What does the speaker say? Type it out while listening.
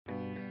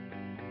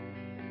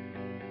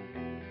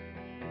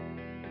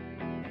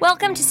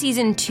Welcome to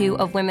Season 2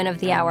 of Women of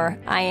the Hour.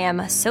 I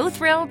am so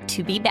thrilled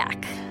to be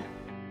back.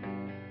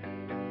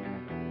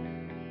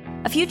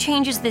 A few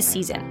changes this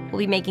season. We'll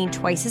be making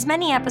twice as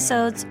many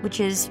episodes,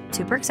 which is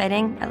super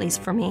exciting, at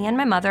least for me and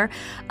my mother.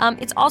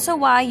 It's also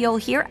why you'll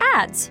hear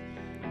ads.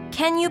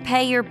 Can you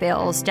pay your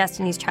bills?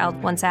 Destiny's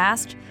Child once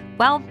asked.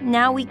 Well,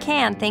 now we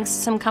can, thanks to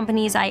some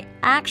companies I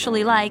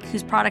actually like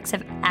whose products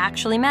have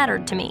actually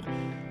mattered to me,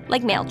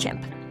 like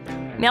MailChimp.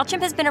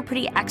 MailChimp has been a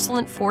pretty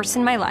excellent force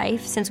in my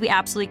life since we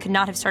absolutely could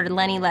not have started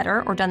Lenny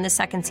Letter or done this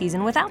second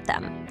season without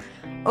them.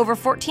 Over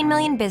 14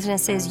 million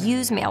businesses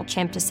use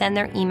MailChimp to send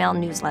their email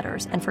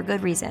newsletters, and for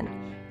good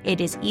reason. It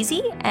is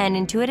easy and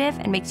intuitive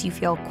and makes you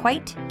feel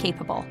quite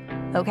capable.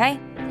 Okay,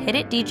 hit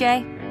it,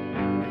 DJ.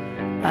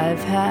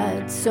 I've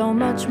had so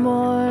much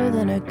more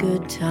than a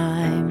good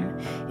time.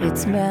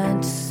 It's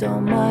meant so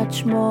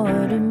much more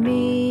to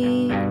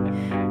me.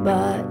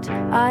 But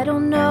I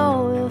don't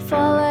know if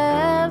I'll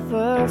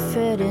ever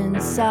fit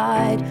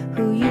inside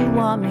who you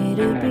want me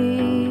to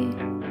be.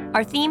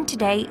 Our theme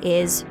today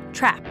is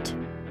trapped.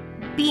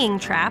 Being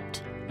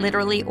trapped,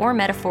 literally or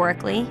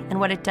metaphorically, and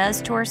what it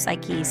does to our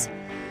psyches.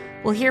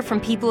 We'll hear from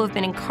people who have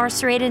been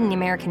incarcerated in the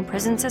American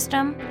prison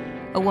system,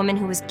 a woman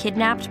who was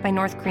kidnapped by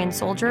North Korean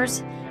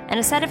soldiers, and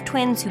a set of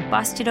twins who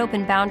busted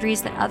open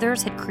boundaries that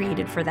others had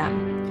created for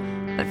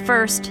them. But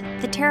first,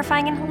 the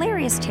terrifying and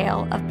hilarious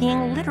tale of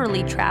being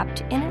literally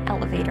trapped in an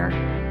elevator.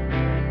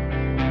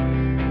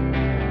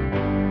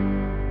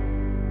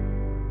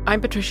 I'm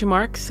Patricia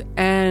Marks,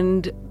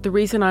 and the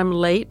reason I'm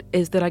late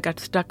is that I got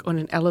stuck on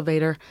an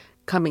elevator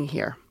coming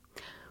here,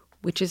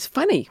 which is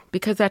funny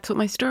because that's what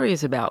my story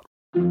is about.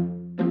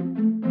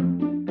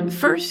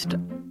 First,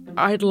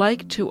 I'd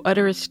like to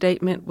utter a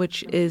statement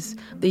which is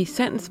the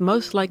sentence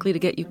most likely to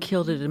get you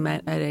killed at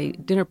a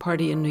dinner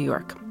party in New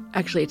York.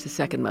 Actually, it's the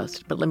second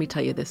most, but let me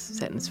tell you this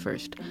sentence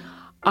first.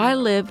 I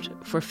lived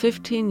for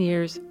 15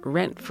 years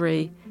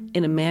rent-free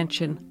in a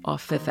mansion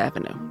off Fifth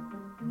Avenue.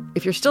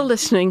 If you're still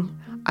listening,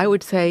 I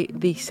would say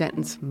the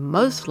sentence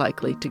most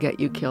likely to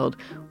get you killed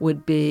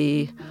would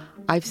be,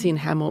 I've seen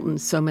Hamilton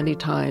so many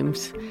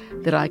times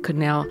that I could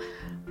now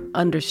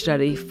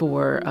understudy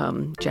for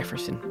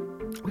Jefferson,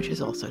 which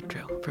is also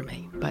true for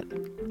me, but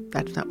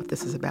that's not what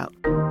this is about.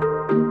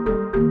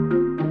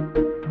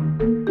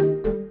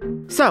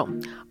 So,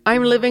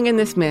 I'm living in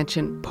this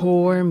mansion.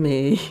 Poor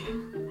me.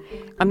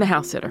 I'm the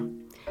house sitter.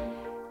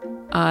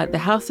 The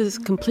house is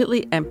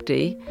completely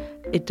empty.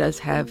 It does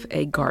have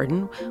a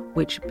garden,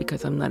 which,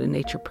 because I'm not a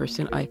nature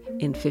person, I,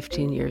 in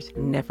 15 years,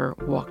 never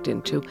walked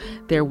into.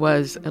 There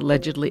was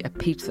allegedly a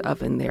pizza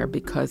oven there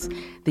because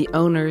the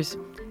owners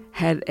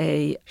had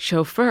a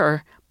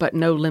chauffeur, but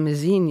no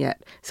limousine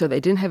yet. So they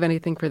didn't have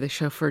anything for the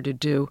chauffeur to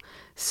do.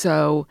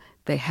 So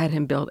they had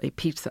him build a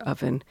pizza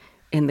oven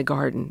in the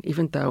garden,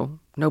 even though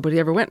nobody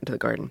ever went into the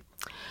garden.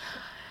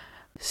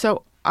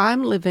 So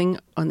I'm living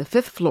on the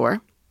 5th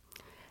floor,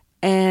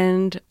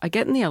 and I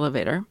get in the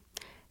elevator,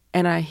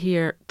 and I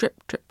hear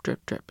drip, drip,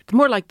 drip, drip. It's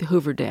more like the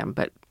Hoover Dam,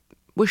 but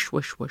whoosh,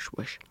 whoosh, whoosh,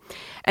 whoosh.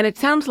 And it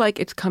sounds like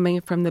it's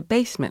coming from the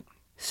basement.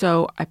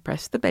 So I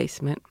press the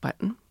basement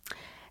button,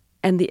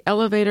 and the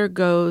elevator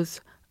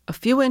goes a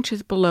few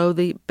inches below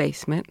the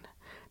basement.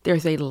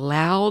 There's a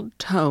loud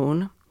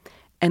tone,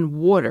 and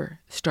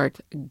water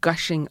starts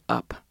gushing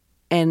up.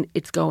 And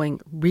it's going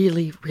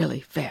really,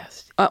 really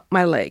fast up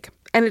my leg.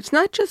 And it's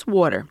not just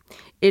water.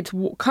 It's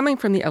coming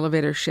from the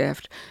elevator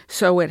shaft,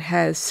 so it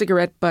has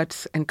cigarette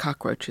butts and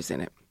cockroaches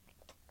in it.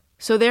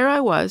 So there I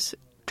was,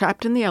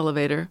 trapped in the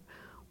elevator,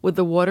 with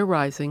the water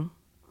rising,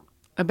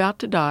 about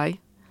to die,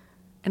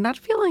 and not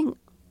feeling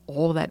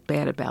all that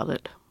bad about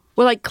it.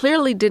 Well, I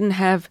clearly didn't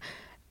have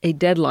a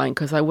deadline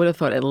because I would have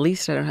thought at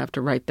least I don't have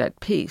to write that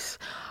piece.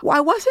 Well,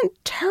 I wasn't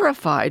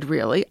terrified,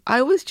 really.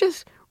 I was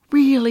just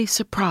really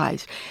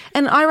surprised.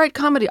 And I write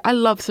comedy. I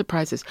love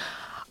surprises.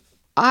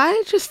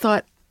 I just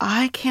thought,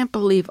 I can't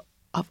believe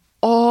of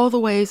all the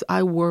ways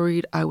I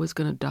worried I was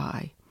going to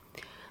die,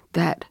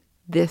 that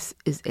this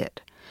is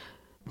it.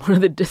 One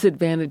of the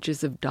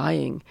disadvantages of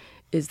dying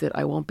is that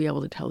I won't be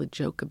able to tell a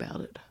joke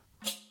about it.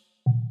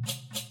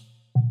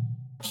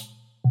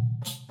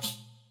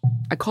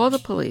 I call the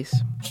police,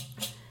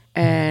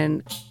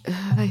 and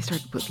they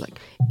started with like,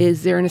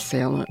 is there an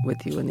assailant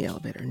with you in the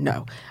elevator?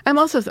 No. I'm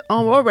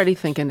already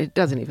thinking it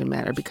doesn't even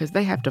matter because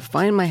they have to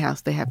find my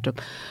house. They have to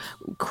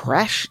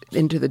crash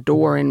into the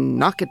door and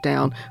knock it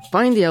down,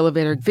 find the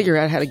elevator, figure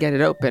out how to get it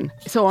open.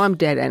 So I'm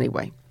dead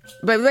anyway.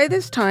 But by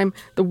this time,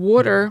 the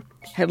water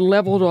had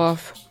leveled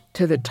off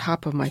to the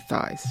top of my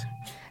thighs.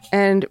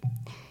 And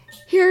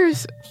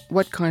here's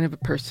what kind of a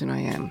person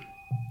I am.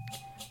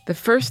 The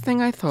first thing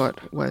I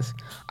thought was,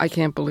 I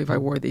can't believe I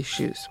wore these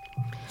shoes.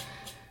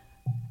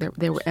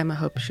 They were Emma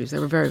Hope shoes. They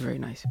were very, very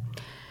nice.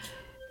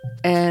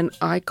 And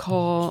I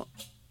call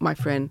my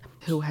friend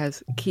who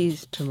has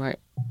keys to my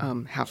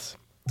house.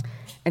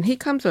 And he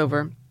comes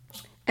over,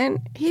 and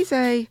he's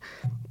a,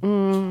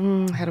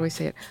 how do I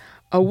say it?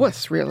 A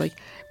wuss, really,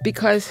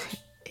 because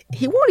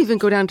he won't even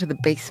go down to the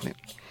basement.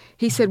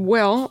 He said,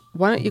 well,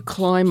 why don't you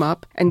climb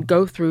up and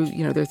go through,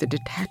 there's a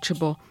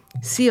detachable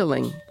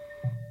ceiling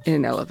in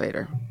an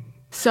elevator.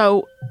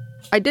 So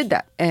I did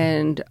that,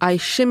 and I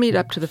shimmied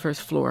up to the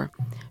first floor,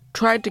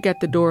 tried to get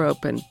the door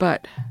open,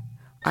 but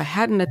I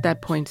hadn't at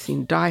that point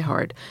seen Die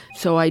Hard,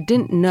 so I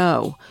didn't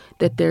know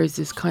that there's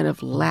this kind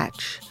of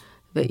latch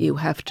that you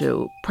have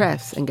to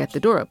press and get the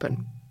door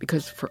open,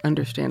 because for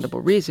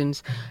understandable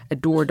reasons, a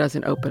door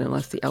doesn't open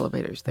unless the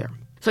elevator's there.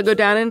 So I go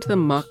down into the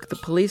muck, the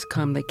police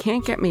come, they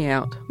can't get me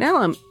out. Now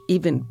I'm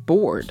even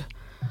bored.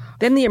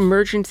 Then the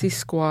emergency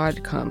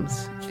squad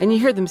comes, and you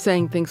hear them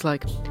saying things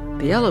like,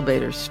 the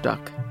elevator's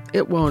stuck,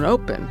 it won't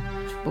open.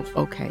 Well,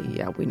 okay,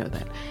 yeah, we know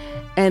that.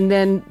 And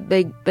then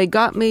they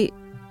got me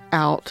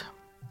out,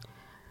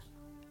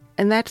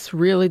 and that's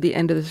really the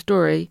end of the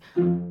story.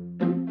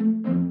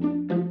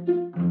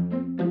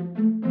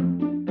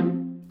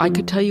 I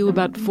could tell you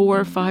about 4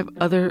 or 5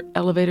 other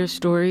elevator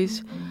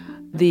stories,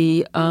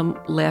 the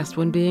last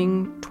one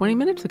being 20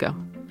 minutes ago.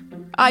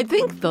 I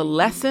think the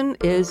lesson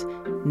is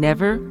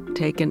never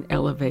take an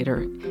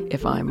elevator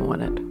if I'm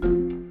on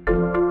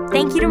it.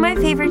 Thank you to my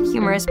favorite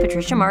humorist,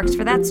 Patricia Marks,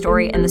 for that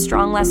story, and the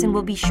strong lesson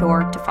will be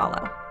sure to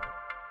follow.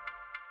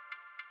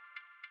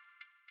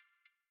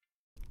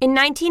 In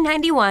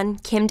 1991,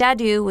 Kim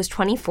Dadu was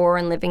 24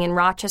 and living in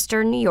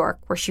Rochester, New York,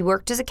 where she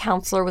worked as a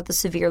counselor with the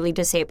severely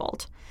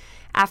disabled.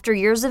 After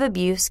years of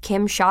abuse,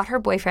 Kim shot her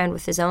boyfriend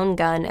with his own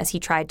gun as he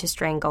tried to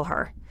strangle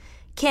her.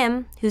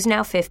 Kim, who's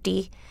now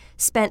 50,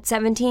 spent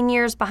 17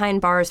 years behind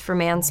bars for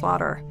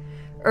manslaughter.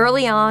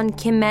 Early on,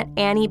 Kim met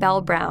Annie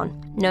Bell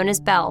Brown, known as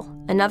Belle,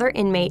 another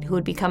inmate who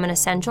would become an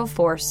essential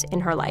force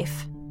in her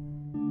life.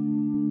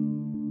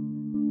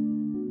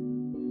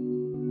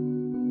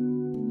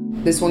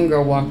 This one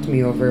girl walked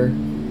me over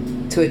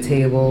to a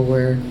table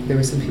where there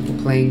were some people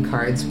playing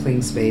cards,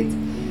 playing spades.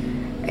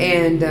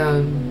 And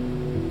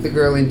the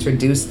girl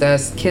introduced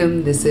us.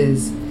 Kim, this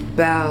is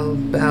Belle.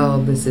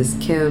 Belle, this is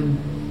Kim.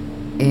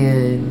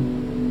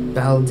 And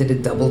Belle did a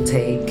double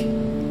take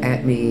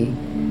at me.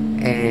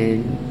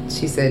 And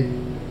she said,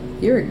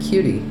 you're a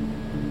cutie.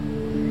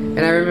 And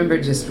I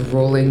remember just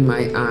rolling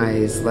my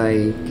eyes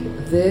like,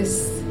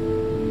 this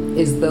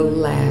is the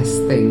last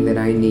thing that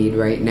I need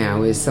right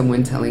now is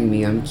someone telling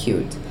me I'm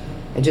cute.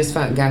 I just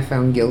got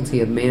found guilty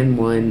of man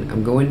 1.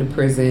 I'm going to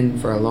prison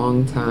for a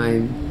long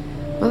time.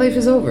 My life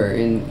is over.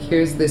 And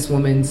here's this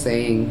woman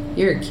saying,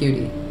 you're a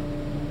cutie.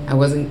 I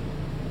wasn't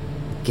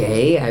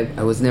gay.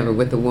 I was never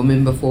with a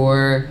woman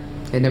before.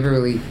 I never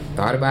really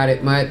thought about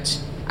it much.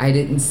 I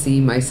didn't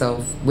see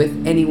myself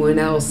with anyone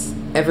else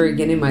ever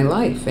again in my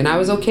life. And I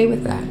was okay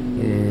with that.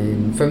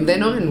 And from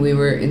then on, we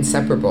were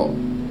inseparable.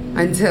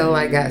 Until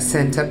I got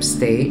sent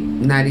upstate,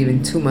 not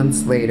even 2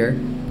 months later,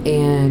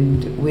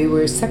 and we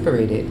were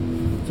separated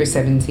for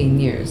 17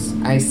 years.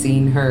 I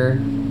seen her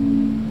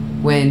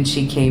when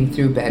she came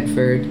through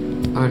Bedford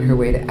on her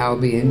way to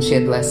Albion. She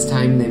had less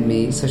time than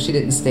me, so she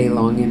didn't stay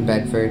long in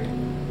Bedford.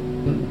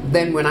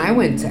 Then when I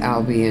went to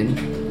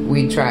Albion,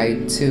 we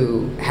tried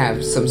to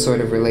have some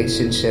sort of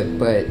relationship,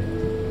 but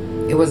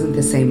it wasn't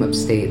the same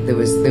upstate. There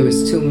was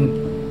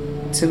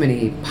too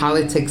many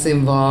politics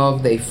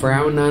involved. They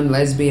frown on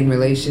lesbian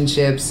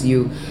relationships.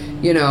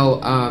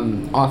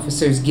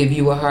 Officers give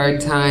you a hard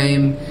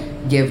time,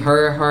 give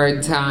her a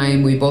hard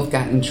time. We both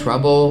got in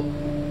trouble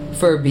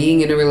for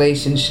being in a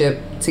relationship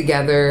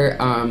together.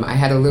 I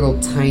had a little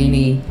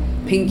tiny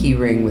pinky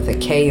ring with a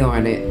K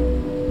on it,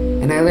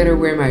 and I let her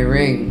wear my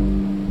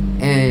ring,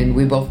 and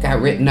we both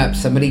got written up.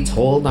 Somebody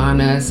told on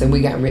us, and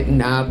we got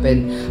written up,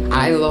 and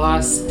I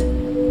lost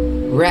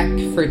rec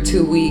for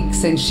 2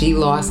 weeks, and she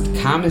lost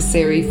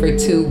commissary for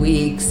 2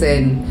 weeks,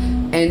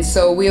 and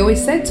so we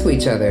always said to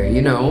each other,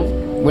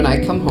 when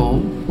I come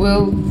home,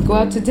 we'll go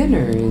out to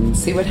dinner and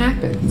see what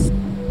happens.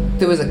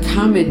 There was a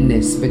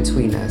commonness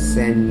between us,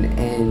 and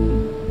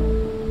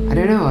I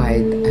don't know,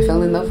 I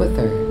fell in love with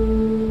her,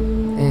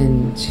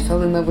 and she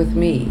fell in love with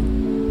me.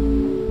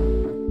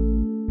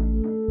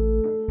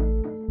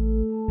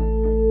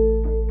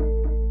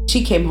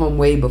 She came home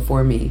way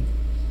before me.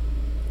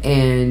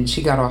 And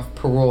she got off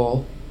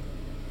parole.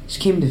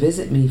 She came to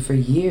visit me for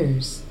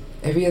years.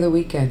 Every other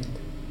weekend,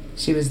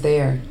 she was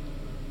there,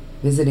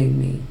 visiting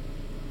me,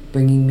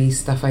 bringing me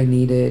stuff I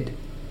needed,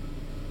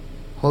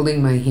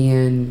 holding my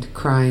hand,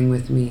 crying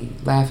with me,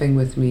 laughing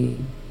with me,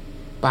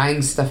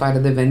 buying stuff out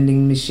of the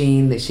vending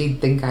machine that she'd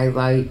think I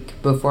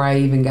like before I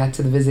even got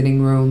to the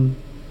visiting room.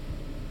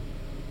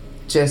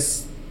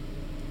 Just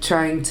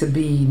trying to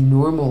be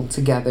normal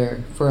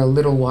together for a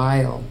little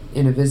while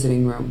in a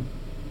visiting room.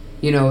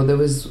 There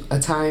was a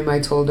time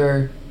I told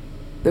her,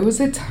 there was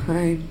a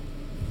time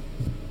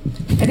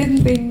I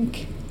didn't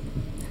think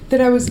that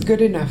I was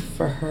good enough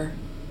for her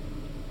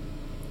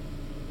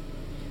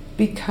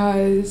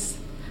because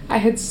I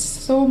had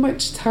so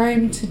much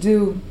time to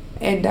do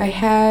and I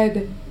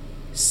had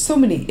so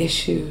many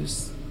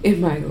issues in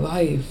my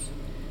life.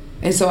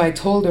 And so I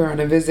told her on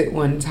a visit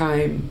one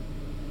time,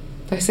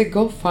 I said,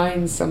 go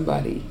find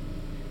somebody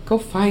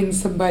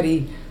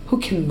who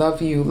can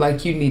love you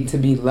like you need to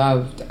be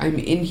loved. I'm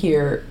in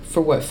here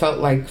for what felt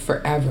like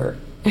forever.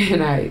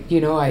 And I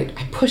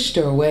pushed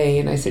her away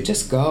and I said,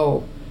 just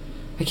go.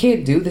 I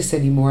can't do this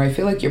anymore. I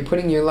feel like you're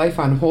putting your life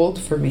on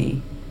hold for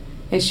me.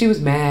 And she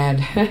was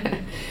mad.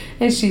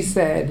 And she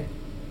said,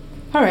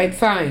 all right,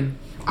 fine.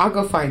 I'll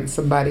go find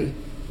somebody.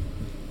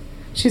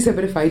 She said,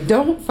 but if I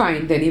don't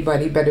find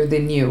anybody better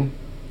than you,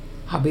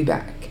 I'll be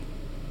back.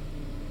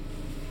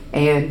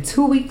 And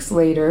 2 weeks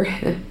later,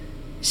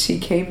 she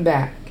came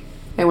back.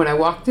 And when I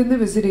walked in the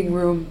visiting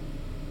room,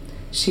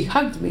 she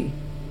hugged me.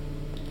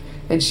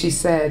 And she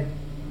said,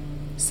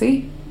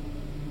 see,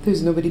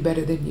 there's nobody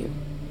better than you.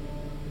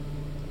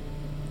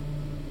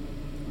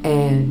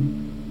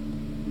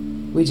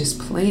 And we just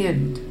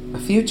planned a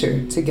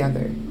future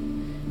together.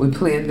 We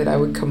planned that I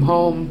would come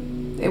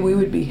home and we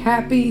would be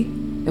happy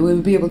and we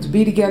would be able to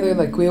be together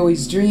like we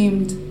always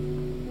dreamed.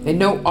 And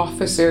no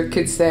officer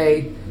could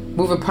say,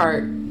 move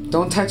apart,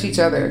 don't touch each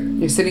other,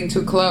 you're sitting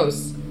too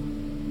close.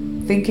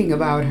 Thinking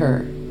about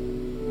her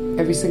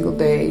every single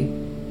day,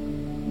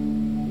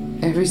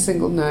 every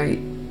single night,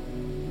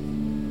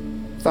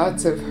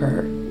 thoughts of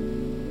her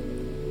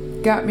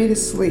got me to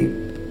sleep.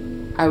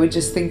 I would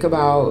just think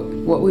about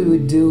what we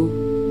would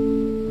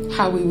do,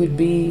 how we would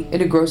be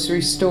in a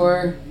grocery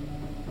store,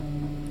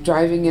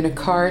 driving in a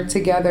car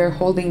together,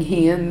 holding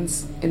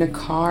hands in a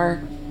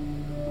car.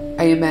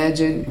 I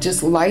imagine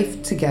just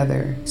life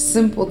together,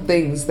 simple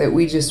things that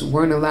we just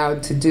weren't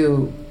allowed to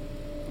do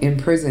in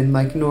prison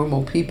like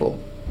normal people.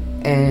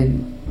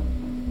 And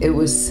it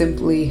was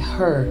simply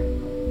her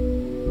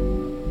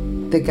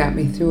that got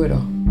me through it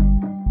all.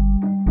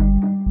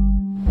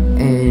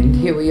 And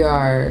here we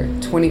are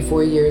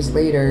 24 years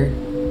later,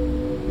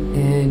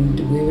 and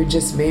we were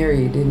just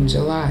married in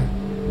July.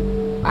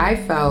 I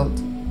felt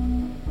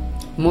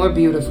more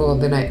beautiful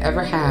than I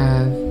ever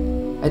have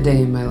a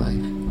day in my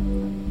life.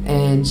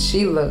 And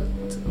she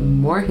looked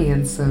more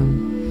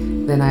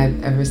handsome than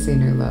I've ever seen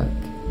her look.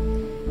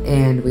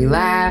 And we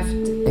laughed,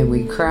 and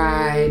we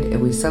cried,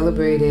 and we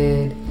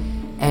celebrated,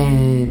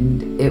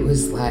 and it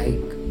was like,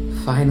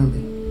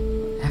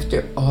 finally,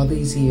 after all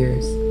these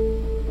years,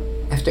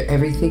 after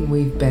everything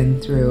we've been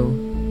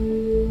through.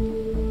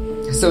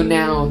 So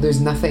now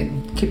there's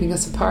nothing keeping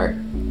us apart.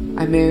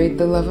 I married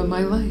the love of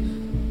my life.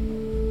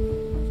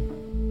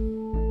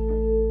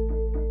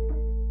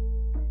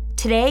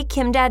 Today,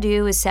 Kim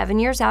Daddoo is 7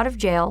 years out of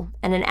jail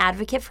and an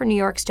advocate for New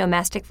York's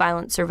Domestic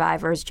Violence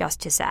Survivors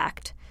Justice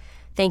Act.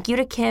 Thank you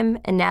to Kim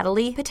and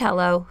Natalie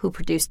Patello, who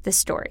produced this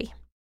story.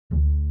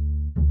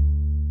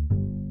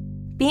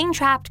 Being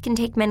trapped can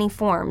take many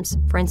forms.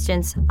 For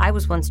instance, I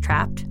was once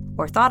trapped,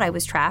 or thought I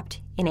was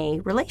trapped, in a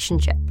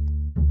relationship.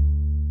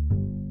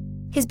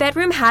 His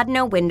bedroom had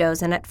no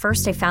windows, and at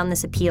first I found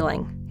this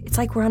appealing. It's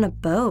like we're on a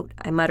boat,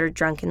 I muttered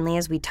drunkenly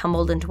as we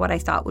tumbled into what I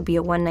thought would be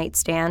a one-night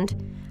stand.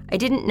 I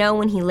didn't know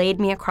when he laid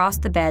me across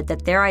the bed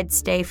that there I'd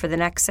stay for the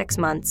next 6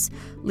 months,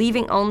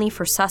 leaving only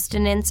for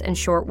sustenance and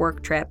short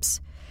work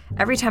trips.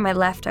 Every time I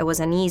left, I was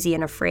uneasy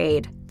and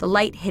afraid, the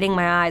light hitting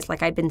my eyes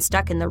like I'd been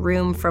stuck in the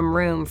room from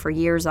room for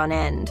years on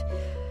end.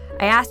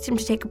 I asked him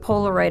to take a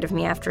Polaroid of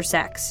me after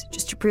sex,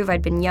 just to prove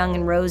I'd been young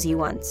and rosy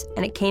once,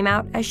 and it came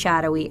out as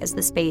shadowy as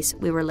the space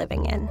we were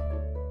living in.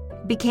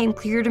 It became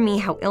clear to me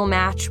how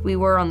ill-matched we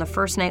were on the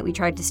first night we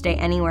tried to stay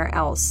anywhere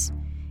else.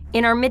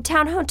 In our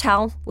Midtown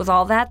hotel, with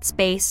all that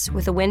space,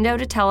 with a window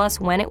to tell us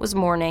when it was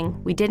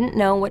morning, we didn't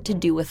know what to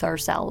do with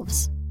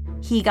ourselves.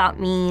 He got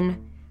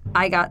mean.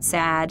 I got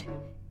sad.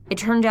 It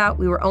turned out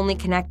we were only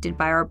connected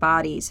by our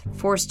bodies,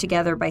 forced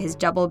together by his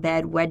double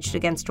bed wedged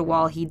against a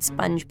wall he'd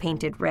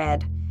sponge-painted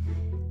red.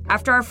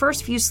 After our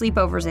first few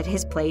sleepovers at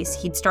his place,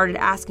 he'd started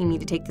asking me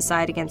to take the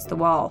side against the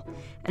wall,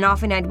 and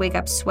often I'd wake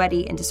up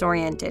sweaty and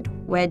disoriented,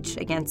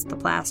 wedged against the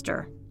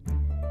plaster.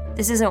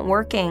 "This isn't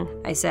working,"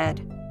 I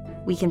said.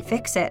 "We can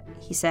fix it,"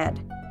 he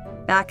said.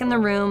 Back in the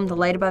room, the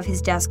light above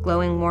his desk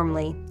glowing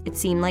warmly, it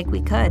seemed like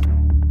we could.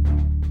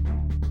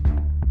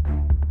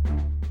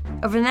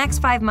 Over the next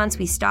 5 months,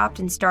 we stopped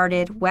and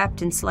started,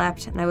 wept and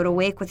slept, and I would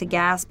awake with a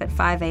gasp at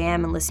 5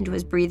 a.m. and listen to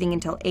his breathing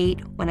until 8,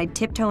 when I'd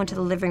tiptoe into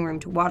the living room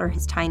to water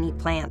his tiny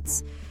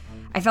plants.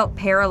 I felt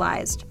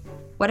paralyzed.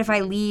 What if I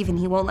leave and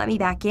he won't let me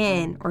back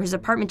in, or his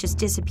apartment just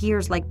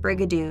disappears like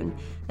Brigadoon,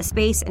 a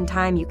space and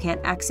time you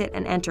can't exit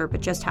and enter but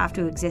just have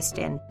to exist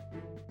in?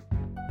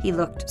 He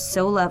looked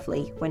so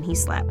lovely when he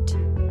slept.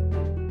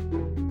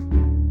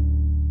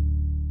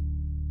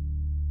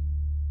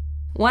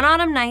 One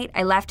autumn night,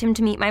 I left him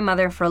to meet my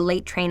mother for a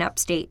late train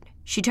upstate.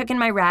 She took in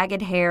my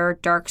ragged hair,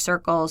 dark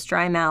circles,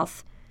 dry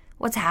mouth.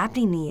 "What's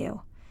happening to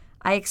you?"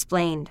 I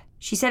explained.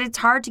 She said it's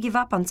hard to give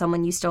up on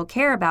someone you still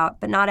care about,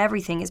 but not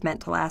everything is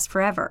meant to last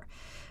forever.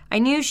 I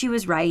knew she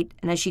was right,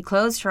 and as she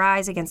closed her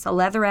eyes against the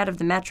leatherette of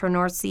the Metro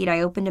North seat,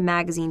 I opened a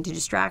magazine to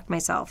distract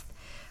myself.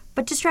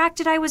 But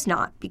distracted I was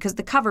not, because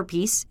the cover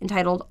piece,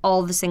 entitled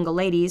All the Single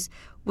Ladies,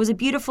 was a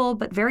beautiful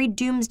but very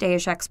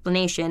doomsdayish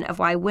explanation of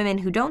why women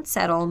who don't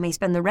settle may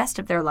spend the rest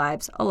of their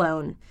lives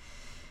alone.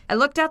 I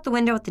looked out the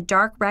window at the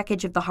dark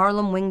wreckage of the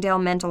Harlem-Wingdale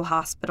Mental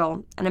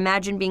Hospital and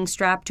imagined being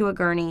strapped to a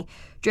gurney,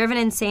 driven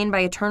insane by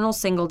eternal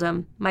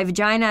singledom, my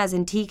vagina as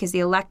antique as the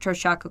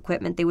electroshock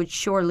equipment they would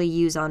surely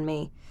use on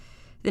me.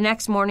 The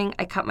next morning,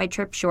 I cut my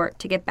trip short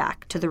to get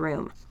back to the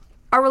room.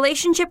 Our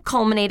relationship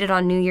culminated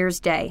on New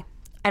Year's Day.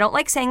 I don't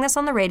like saying this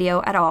on the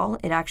radio at all.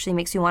 It actually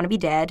makes me want to be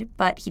dead,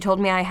 but he told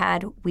me I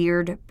had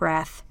weird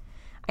breath.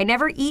 I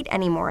never eat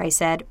anymore, I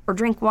said, or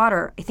drink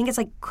water. I think it's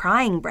like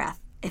crying breath.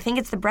 I think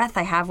it's the breath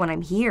I have when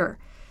I'm here.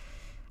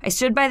 I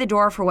stood by the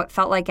door for what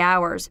felt like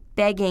hours,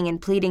 begging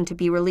and pleading to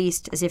be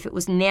released as if it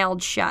was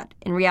nailed shut.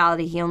 In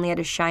reality, he only had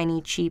a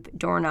shiny, cheap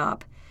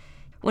doorknob.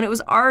 When it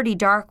was already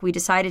dark, we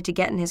decided to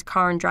get in his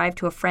car and drive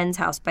to a friend's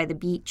house by the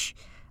beach.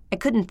 I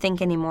couldn't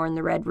think anymore in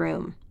the red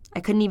room. I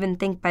couldn't even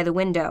think by the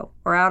window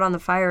or out on the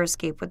fire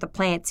escape with the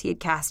plants he had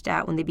cast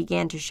out when they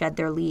began to shed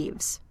their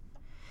leaves.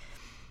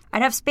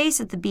 I'd have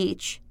space at the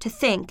beach to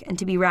think and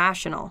to be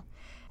rational.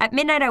 At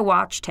midnight, I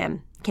watched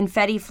him,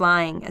 confetti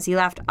flying as he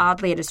laughed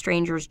oddly at a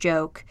stranger's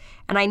joke,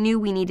 and I knew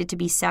we needed to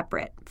be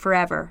separate,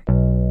 forever.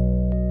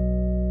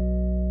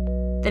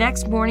 The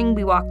next morning,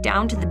 we walked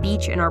down to the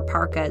beach in our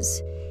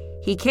parkas.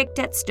 He kicked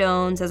at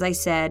stones, as I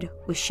said,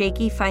 with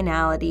shaky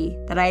finality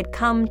that I had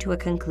come to a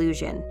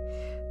conclusion.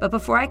 But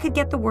before I could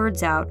get the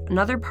words out,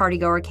 another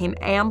partygoer came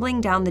ambling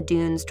down the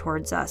dunes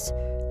towards us.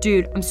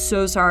 "Dude, I'm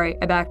so sorry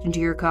I backed into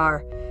your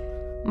car."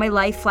 My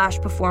life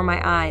flashed before my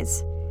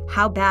eyes.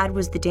 How bad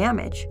was the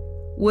damage?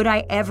 Would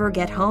I ever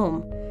get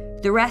home?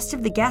 The rest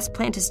of the guests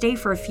planned to stay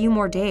for a few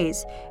more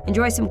days,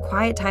 enjoy some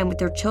quiet time with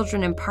their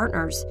children and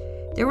partners.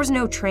 There was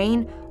no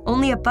train,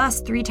 only a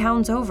bus 3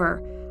 towns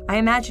over. I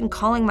imagined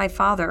calling my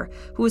father,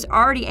 who was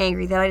already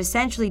angry that I'd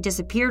essentially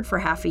disappeared for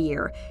half a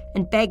year,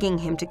 and begging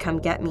him to come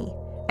get me.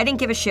 I didn't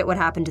give a shit what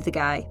happened to the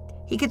guy.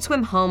 He could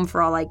swim home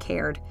for all I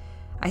cared.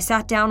 I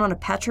sat down on a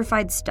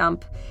petrified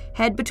stump,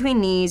 head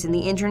between knees and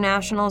the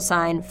international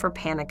sign for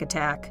panic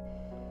attack.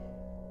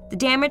 The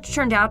damage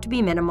turned out to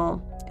be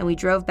minimal, and we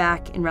drove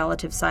back in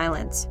relative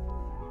silence.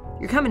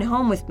 "You're coming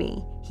home with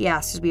me?" he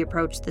asked as we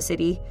approached the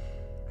city.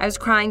 I was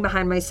crying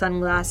behind my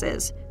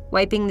sunglasses,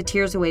 wiping the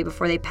tears away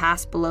before they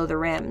passed below the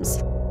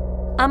rims.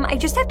 I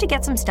just have to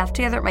get some stuff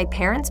together at my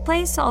parents'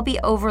 place, so I'll be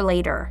over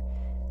later."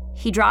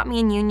 He dropped me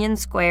in Union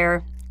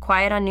Square,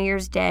 quiet on New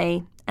Year's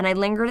Day, and I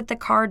lingered at the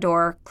car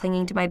door,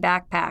 clinging to my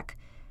backpack.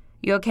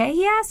 "You okay?"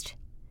 he asked.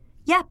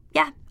 Yeah,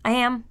 I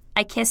am."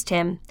 I kissed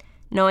him,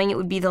 knowing it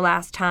would be the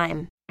last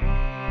time.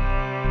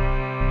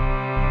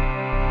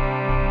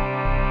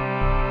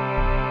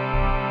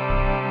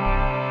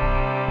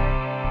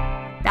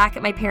 Back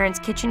at my parents'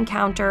 kitchen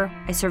counter,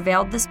 I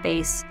surveilled the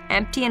space,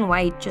 empty and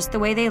white just the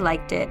way they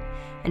liked it,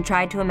 and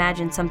tried to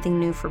imagine something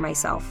new for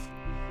myself.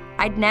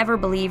 I'd never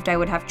believed I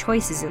would have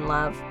choices in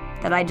love,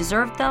 that I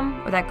deserved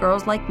them or that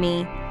girls like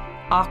me,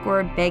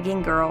 awkward,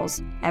 begging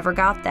girls, ever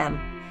got them.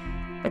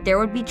 But there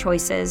would be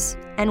choices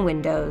and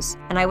windows,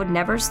 and I would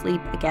never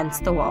sleep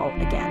against the wall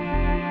again.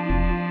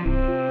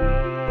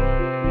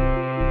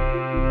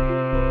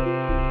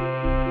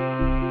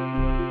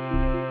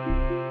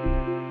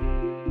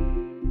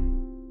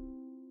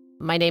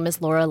 My name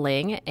is Laura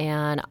Ling,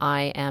 and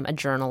I am a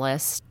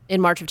journalist. In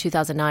March of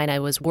 2009, I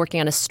was working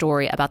on a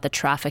story about the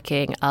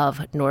trafficking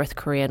of North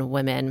Korean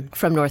women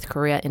from North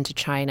Korea into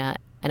China.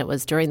 And it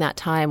was during that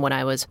time when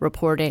I was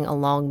reporting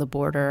along the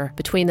border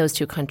between those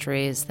two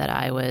countries that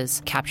I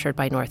was captured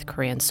by North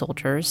Korean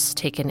soldiers,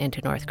 taken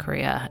into North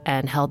Korea,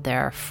 and held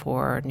there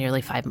for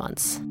nearly 5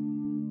 months.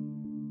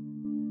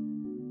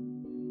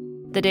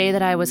 The day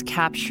that I was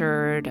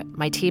captured,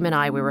 my team and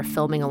I, we were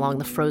filming along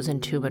the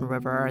frozen Tumen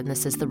River, and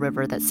this is the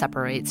river that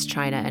separates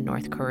China and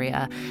North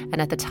Korea.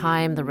 And at the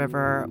time, the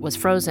river was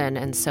frozen,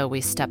 and so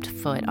we stepped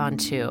foot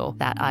onto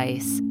that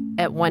ice.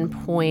 At one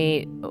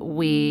point,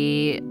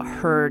 we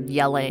heard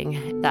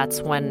yelling.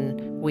 That's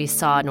when we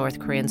saw North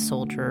Korean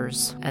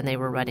soldiers, and they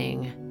were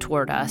running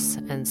toward us,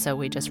 and so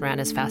we just ran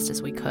as fast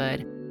as we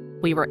could.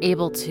 We were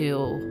able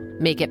to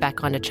make it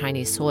back onto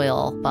Chinese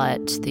soil,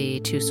 but the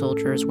 2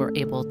 soldiers were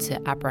able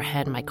to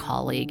apprehend my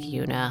colleague,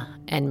 Yuna,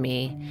 and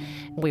me.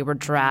 We were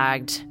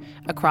dragged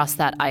across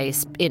that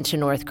ice into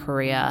North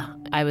Korea.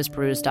 I was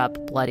bruised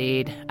up,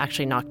 bloodied,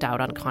 actually knocked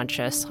out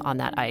unconscious on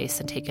that ice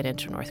and taken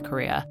into North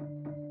Korea.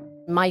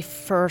 My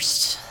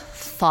first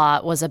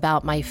thought was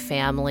about my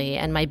family,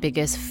 and my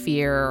biggest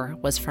fear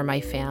was for my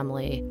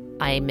family.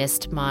 I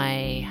missed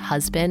my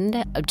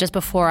husband. Just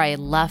before I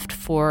left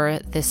for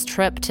this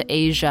trip to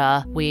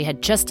Asia, we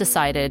had just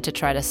decided to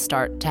try to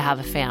start to have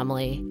a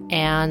family.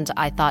 And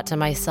I thought to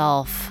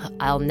myself,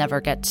 I'll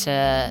never get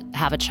to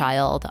have a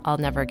child. I'll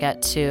never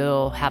get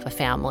to have a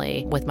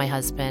family with my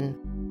husband.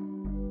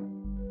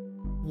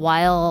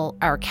 While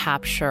our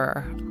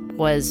capture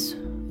was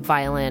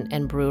violent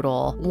and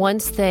brutal,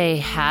 once they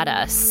had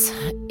us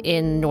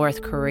in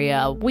North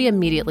Korea, we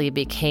immediately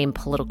became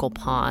political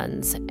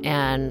pawns.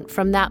 And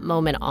from that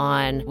moment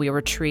on, we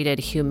were treated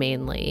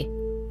humanely.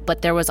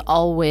 But there was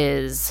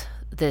always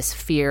this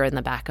fear in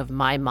the back of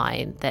my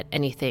mind that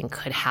anything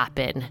could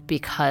happen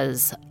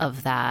because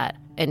of that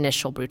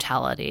initial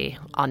brutality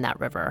on that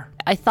river.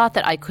 I thought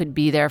that I could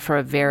be there for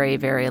a very,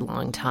 very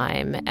long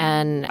time.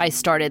 And I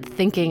started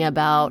thinking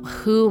about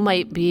who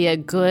might be a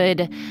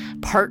good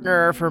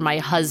partner for my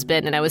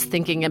husband. And I was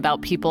thinking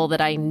about people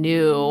that I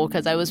knew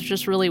because I was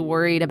just really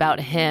worried about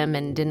him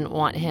and didn't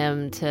want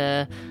him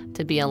to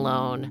be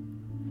alone.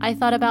 I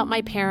thought about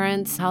my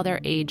parents, how they're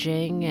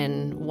aging,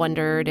 and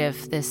wondered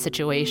if this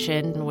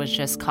situation was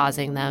just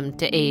causing them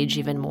to age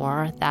even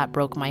more. That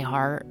broke my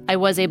heart. I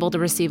was able to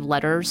receive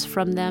letters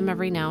from them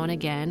every now and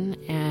again,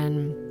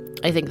 and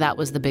I think that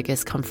was the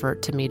biggest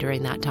comfort to me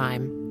during that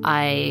time.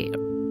 I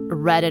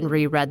read and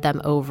reread them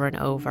over and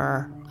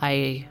over.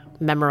 I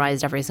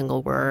memorized every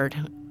single word.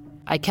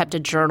 I kept a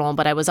journal,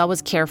 but I was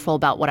always careful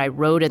about what I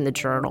wrote in the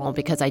journal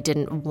because I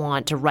didn't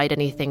want to write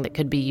anything that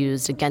could be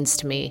used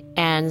against me.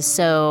 And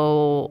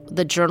so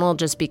the journal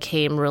just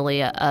became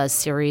really a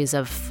series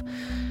of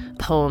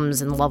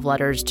poems and love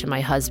letters to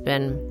my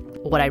husband.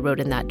 What I wrote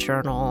in that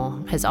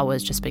journal has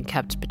always just been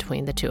kept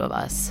between the two of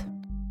us.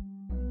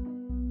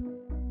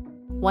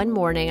 One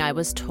morning, I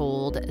was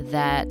told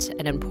that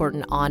an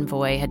important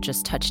envoy had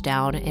just touched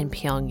down in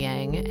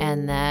Pyongyang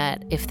and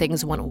that if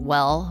things went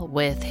well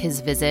with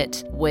his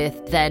visit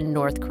with then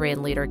North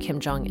Korean leader Kim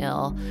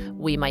Jong-il,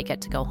 we might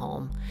get to go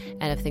home.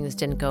 And if things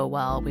didn't go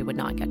well, we would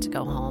not get to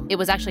go home. It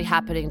was actually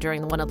happening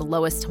during one of the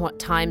lowest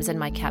times in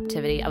my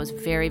captivity. I was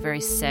very,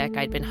 very sick.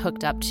 I'd been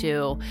hooked up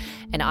to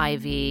an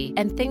IV,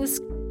 and things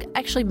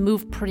actually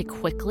moved pretty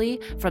quickly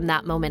from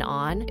that moment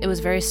on. It was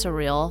very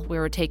surreal. We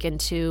were taken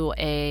to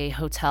a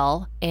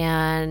hotel,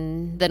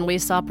 and then we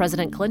saw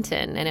President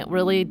Clinton, and it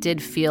really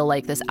did feel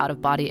like this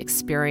out-of-body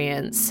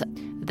experience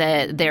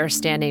that there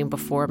standing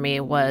before me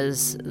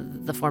was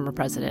the former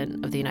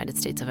president of the United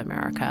States of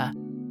America.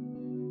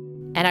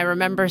 And I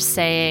remember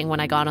saying when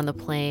I got on the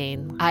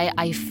plane,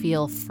 I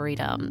feel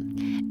freedom.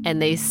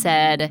 And they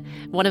said,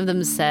 one of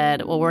them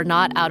said, well, we're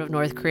not out of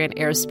North Korean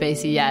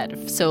airspace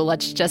yet, so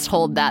let's just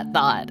hold that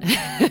thought.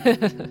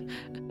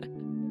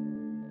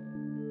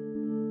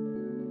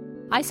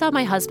 I saw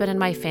my husband and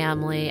my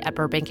family at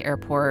Burbank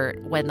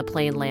Airport when the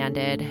plane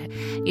landed.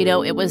 You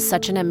know, it was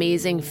such an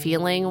amazing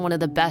feeling, one of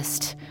the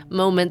best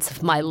moments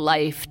of my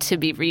life to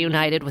be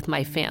reunited with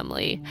my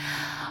family.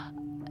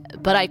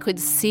 But I could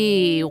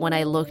see when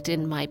I looked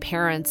in my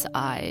parents'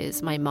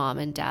 eyes, my mom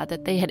and dad,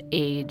 that they had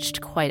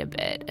aged quite a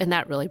bit, and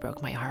that really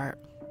broke my heart.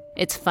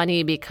 It's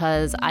funny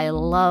because I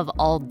love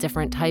all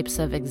different types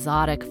of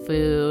exotic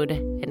food,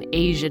 and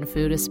Asian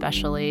food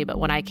especially, but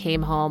when I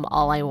came home,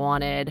 all I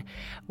wanted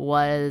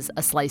was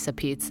a slice of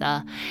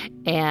pizza,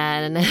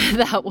 and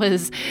that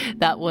was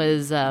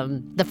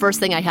the first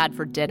thing I had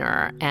for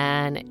dinner,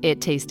 and it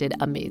tasted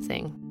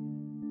amazing.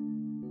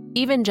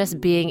 Even just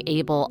being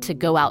able to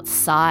go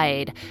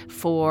outside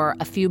for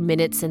a few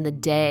minutes in the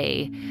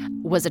day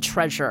was a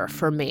treasure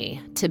for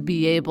me, to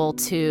be able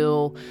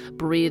to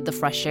breathe the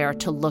fresh air,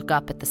 to look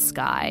up at the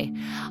sky.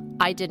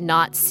 I did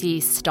not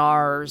see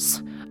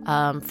stars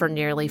for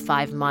nearly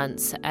 5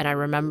 months, and I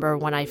remember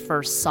when I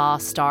first saw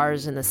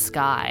stars in the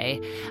sky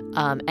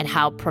and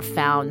how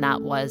profound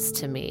that was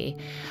to me.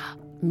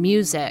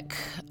 Music.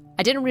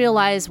 I didn't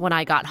realize when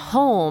I got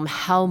home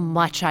how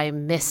much I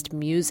missed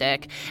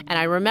music. And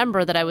I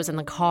remember that I was in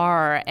the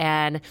car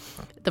and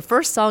the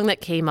first song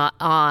that came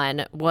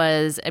on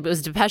was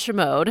Depeche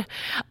Mode.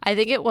 I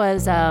think it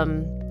was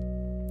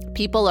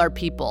People Are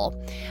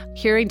People.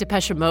 Hearing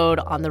Depeche Mode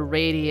on the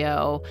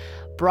radio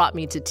brought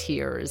me to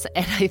tears.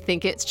 And I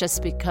think it's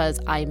just because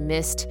I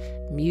missed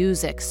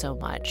music so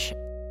much.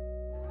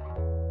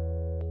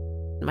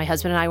 My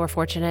husband and I were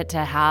fortunate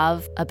to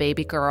have a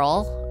baby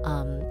girl.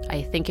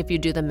 I think if you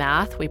do the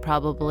math, we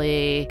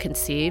probably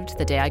conceived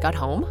the day I got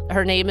home.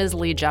 Her name is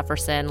Lee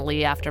Jefferson,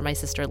 Lee after my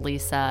sister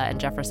Lisa, and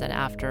Jefferson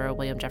after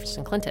William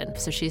Jefferson Clinton.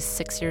 So she's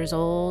 6 years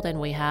old, and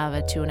we have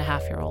a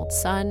 2.5-year-old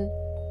son.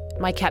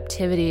 My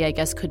captivity, I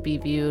guess, could be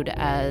viewed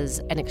as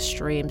an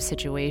extreme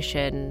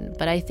situation,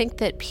 but I think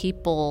that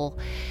people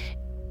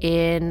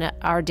in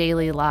our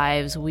daily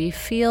lives, we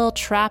feel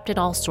trapped in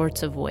all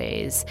sorts of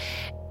ways.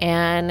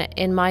 And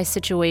in my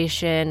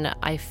situation,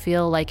 I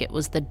feel like it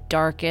was the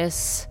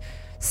darkest,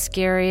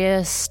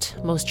 scariest,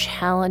 most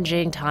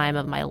challenging time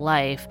of my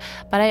life.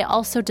 But I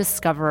also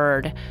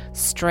discovered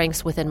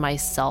strengths within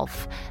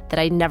myself that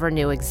I never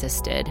knew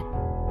existed.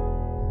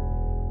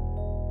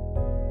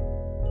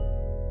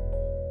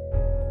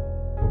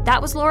 That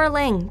was Laura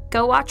Ling.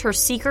 Go watch her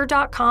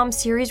Seeker.com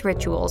series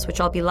Rituals, which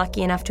I'll be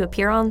lucky enough to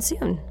appear on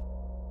soon.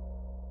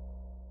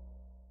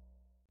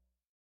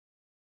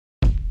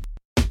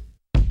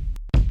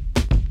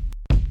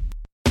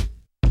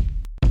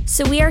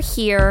 So we are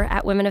here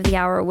at Women of the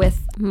Hour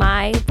with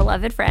my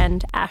beloved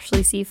friend,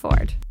 Ashley C.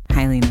 Ford.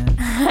 Hi, Lena.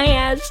 Hi,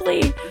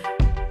 Ashley.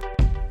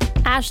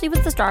 Ashley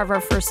was the star of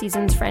our first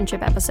season's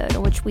friendship episode,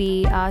 in which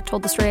we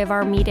told the story of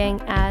our meeting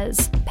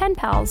as pen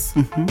pals.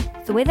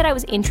 Mm-hmm. The way that I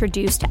was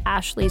introduced to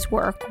Ashley's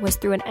work was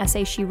through an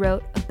essay she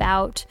wrote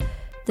about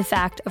the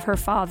fact of her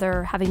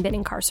father having been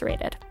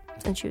incarcerated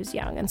since she was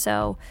young. And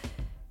so,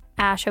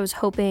 Ash, I was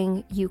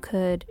hoping you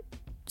could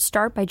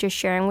start by just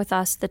sharing with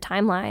us the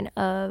timeline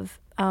of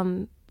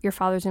your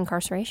father's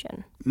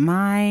incarceration.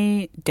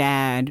 My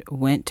dad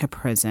went to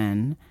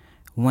prison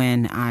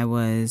when I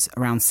was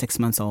around 6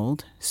 months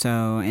old, so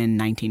in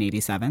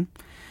 1987,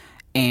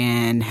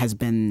 and has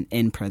been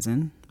in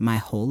prison my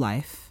whole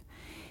life.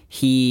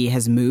 He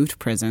has moved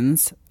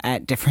prisons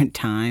at different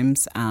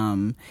times,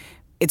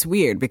 it's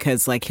weird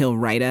because like he'll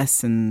write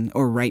us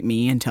or write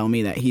me and tell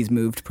me that he's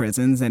moved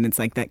prisons, and it's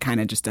like that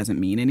kind of just doesn't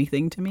mean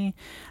anything to me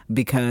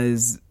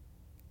because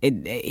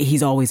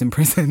he's always in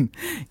prison,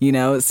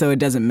 so it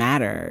doesn't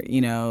matter,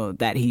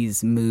 that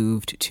he's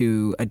moved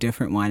to a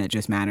different one. It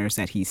just matters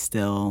that he's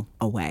still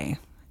away.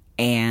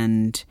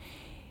 And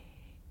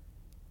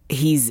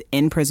he's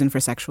in prison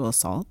for sexual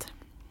assault,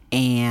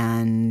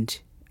 and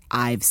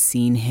I've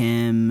seen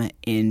him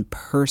in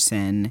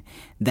person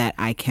that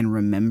I can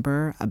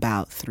remember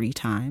about 3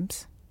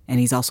 times. And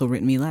he's also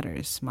written me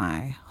letters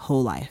my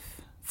whole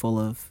life, full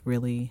of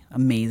really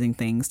amazing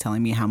things,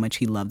 telling me how much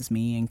he loves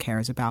me and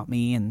cares about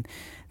me and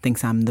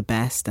thinks I'm the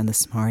best and the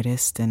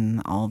smartest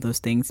and all of those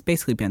things.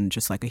 Basically been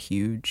just like a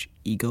huge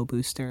ego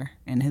booster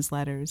in his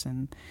letters.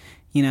 And,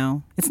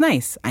 it's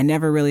nice. I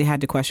never really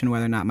had to question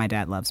whether or not my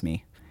dad loves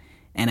me.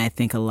 And I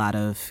think a lot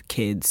of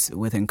kids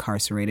with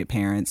incarcerated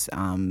parents,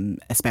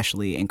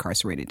 especially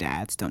incarcerated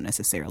dads, don't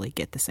necessarily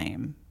get the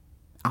same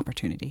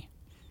opportunity.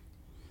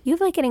 You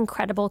have like an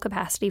incredible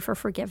capacity for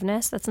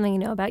forgiveness. That's something you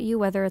know about you,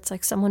 whether it's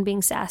like someone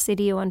being sassy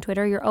to you on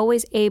Twitter. You're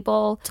always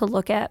able to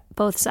look at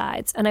both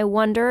sides. And I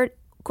wondered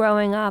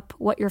growing up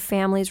what your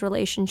family's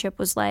relationship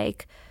was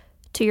like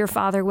to your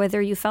father,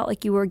 whether you felt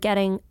like you were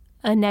getting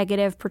a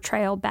negative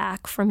portrayal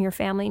back from your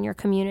family and your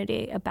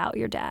community about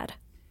your dad.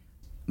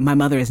 My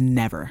mother has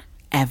never,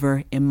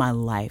 ever in my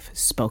life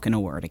spoken a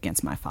word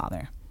against my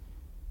father.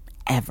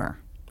 Ever.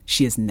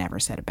 She has never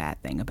said a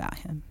bad thing about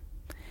him.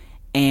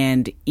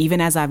 And even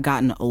as I've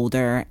gotten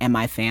older and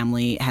my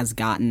family has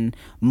gotten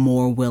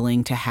more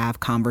willing to have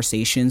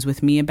conversations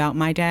with me about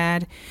my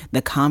dad,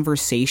 the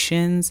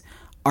conversations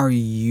are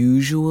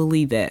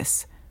usually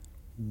this: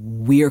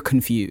 we're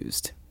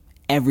confused.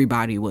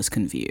 Everybody was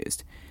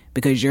confused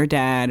because your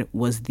dad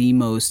was the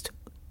most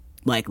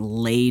like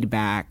laid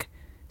back,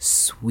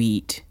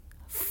 sweet,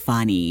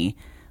 funny.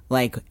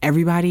 Like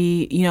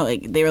everybody,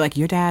 like, they were like,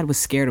 your dad was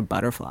scared of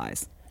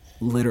butterflies,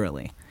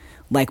 literally.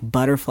 Like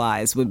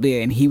butterflies would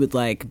be, and he would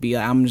like be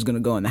like, I'm just going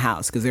to go in the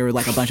house because there were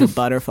like a bunch of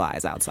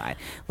butterflies outside.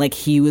 Like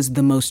he was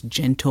the most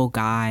gentle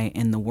guy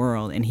in the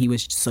world, and he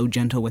was so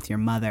gentle with your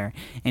mother,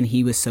 and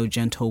he was so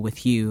gentle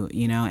with you,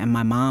 and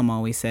my mom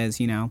always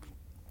says,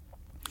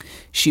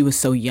 she was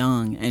so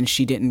young and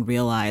she didn't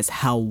realize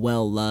how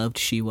well loved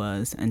she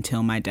was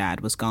until my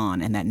dad was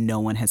gone, and that no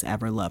one has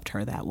ever loved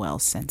her that well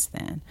since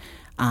then,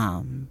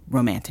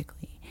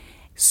 romantically.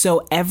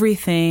 So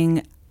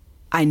everything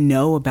I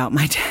know about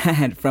my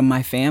dad from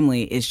my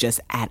family is just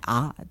at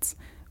odds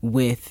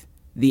with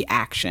the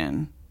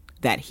action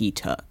that he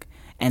took.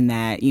 And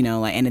that,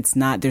 and it's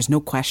not, there's no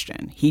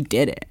question. He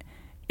did it.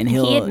 And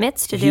he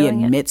admits to doing it.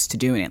 He admits to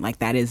doing it. Like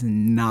that is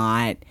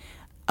not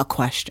a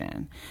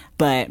question.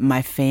 But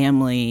my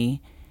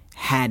family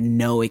had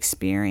no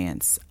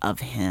experience of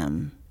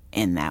him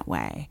in that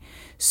way.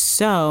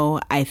 So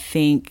I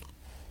think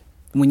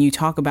when you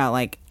talk about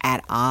like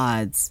at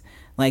odds,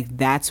 like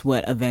that's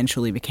what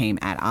eventually became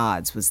at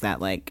odds, was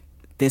that like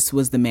this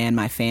was the man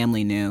my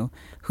family knew,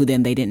 who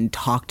then they didn't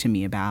talk to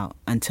me about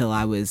until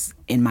I was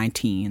in my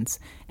teens,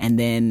 and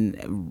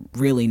then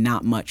really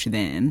not much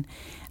then.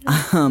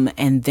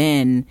 And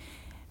then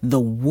the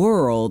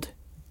world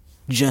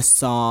just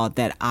saw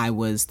that I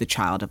was the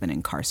child of an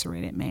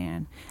incarcerated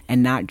man,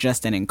 and not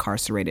just an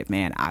incarcerated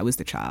man. I was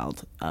the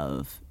child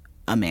of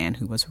a man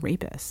who was a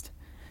rapist.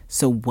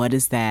 So what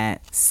does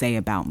that say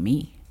about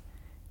me?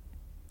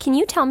 Can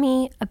you tell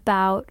me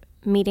about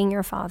meeting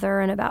your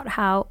father and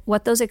about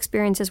what those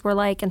experiences were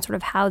like and sort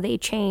of how they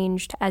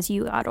changed as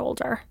you got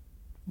older?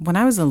 When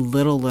I was a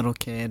little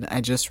kid, I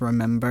just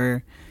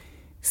remember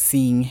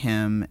seeing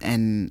him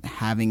and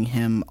having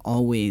him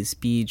always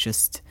be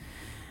just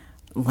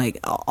like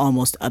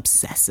almost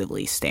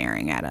obsessively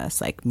staring at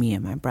us, like me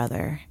and my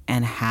brother,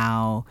 and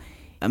how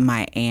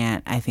my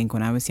aunt, I think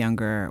when I was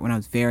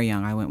very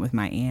young, I went with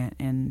my aunt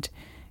and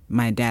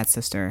my dad's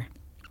sister.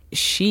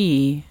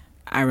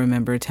 I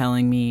remember her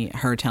telling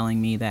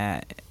me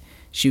that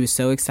she was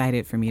so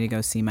excited for me to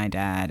go see my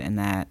dad, and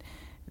that,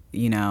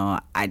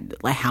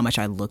 like how much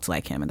I looked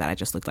like him, and that I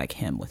just looked like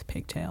him with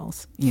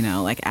pigtails,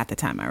 like at the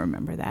time I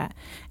remember that.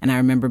 And I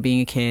remember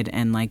being a kid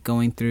and like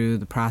going through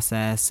the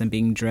process and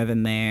being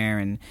driven there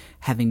and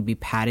having to be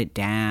patted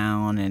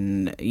down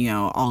and,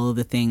 all of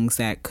the things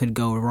that could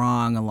go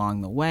wrong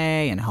along the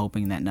way, and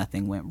hoping that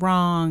nothing went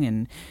wrong.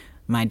 And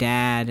my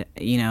dad,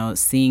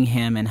 seeing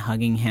him and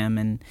hugging him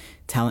and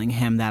telling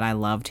him that I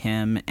loved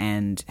him,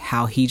 and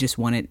how he just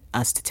wanted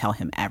us to tell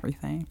him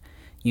everything.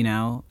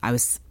 I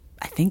was,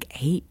 I think,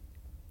 8.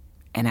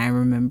 And I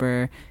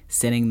remember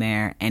sitting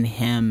there and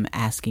him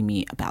asking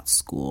me about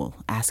school,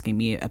 asking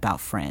me about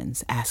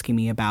friends, asking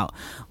me about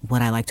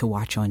what I like to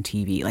watch on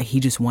TV. Like he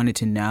just wanted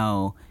to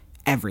know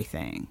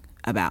everything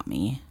about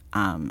me,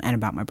 and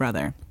about my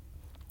brother.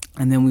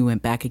 And then we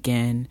went back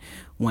again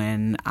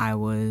when I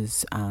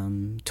was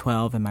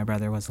 12 and my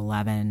brother was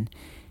 11.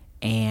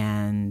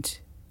 And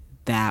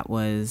that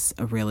was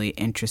a really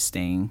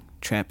interesting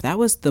trip. That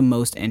was the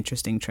most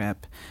interesting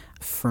trip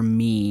for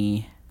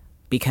me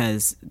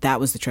because that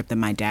was the trip that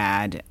my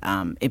dad,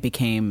 it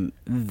became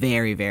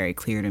very, very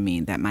clear to me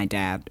that my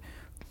dad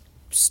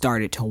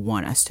started to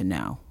want us to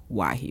know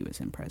why he was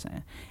in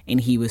prison.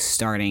 And he was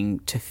starting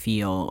to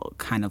feel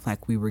kind of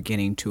like we were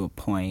getting to a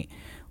point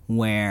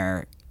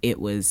where it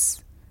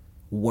was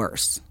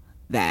worse,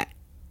 that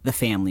the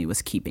family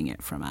was keeping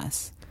it from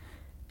us,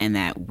 and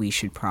that we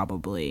should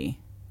probably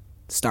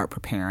start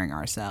preparing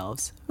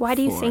ourselves. Why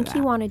do you think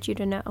he wanted you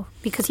to know?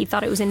 Because he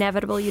thought it was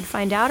inevitable you'd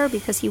find out, or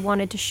because he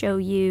wanted to show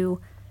you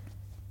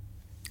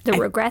the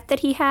regret that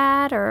he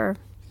had, or?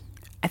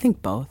 I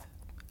think both.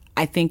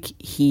 I think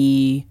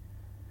he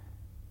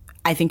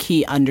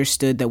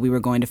understood that we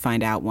were going to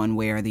find out one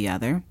way or the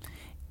other,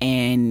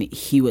 and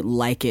he would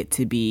like it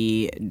to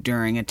be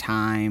during a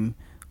time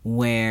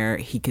where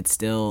he could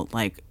still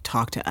like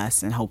talk to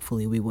us, and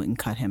hopefully we wouldn't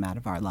cut him out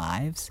of our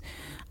lives.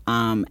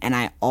 And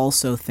I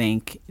also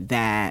think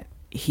that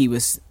he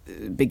was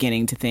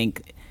beginning to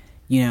think,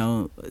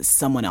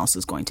 someone else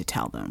is going to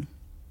tell them.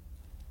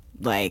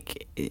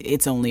 Like,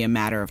 it's only a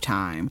matter of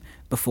time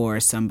before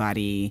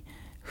somebody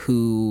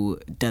who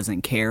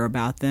doesn't care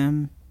about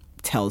them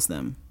tells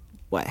them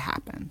what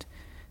happened.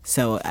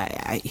 So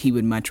he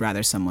would much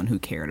rather someone who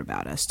cared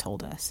about us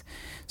told us.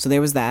 So there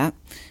was that.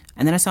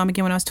 And then I saw him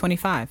again when I was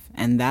 25.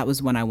 And that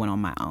was when I went on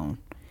my own.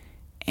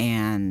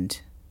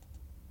 And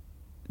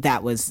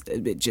that was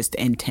just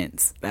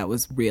intense. That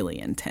was really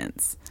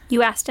intense.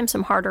 You asked him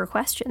some harder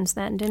questions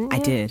then, didn't you? I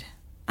did.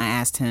 I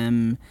asked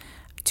him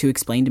to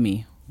explain to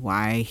me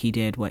why he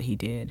did what he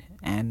did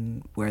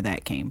and where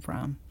that came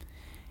from.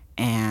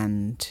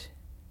 And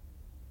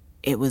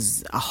it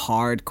was a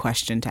hard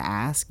question to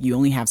ask. You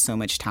only have so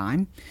much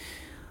time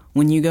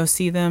when you go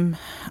see them.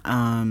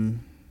 And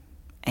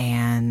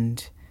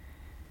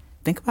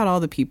think about all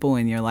the people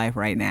in your life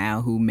right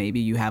now who maybe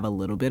you have a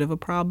little bit of a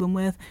problem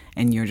with,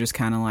 and you're just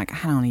kind of like,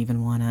 I don't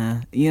even want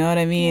to, you know what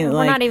I mean? Yeah,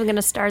 like, we're not even going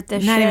to start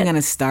this Not shit. even going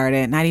to start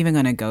it. Not even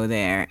going to go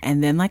there.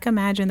 And then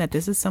imagine that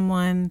this is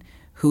someone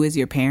who is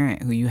your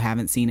parent, who you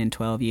haven't seen in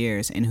 12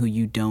 years, and who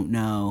you don't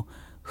know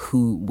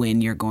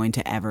when you're going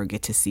to ever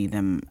get to see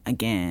them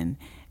again.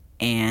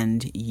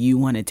 And you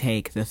want to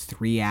take the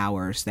 3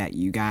 hours that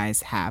you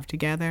guys have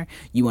together,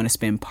 you want to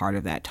spend part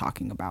of that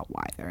talking about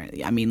why they're,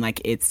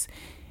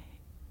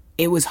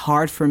 it was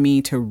hard for me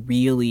to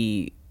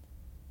really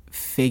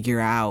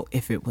figure out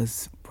if it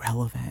was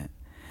relevant.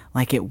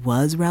 Like, it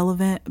was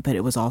relevant, but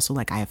it was also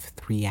like, I have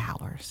 3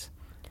 hours.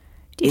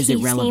 Is it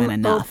relevant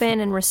enough? Did he seem open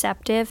and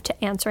receptive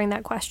to answering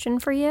that question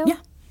for you? Yeah,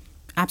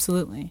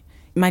 absolutely.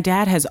 My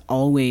dad has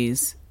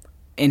always,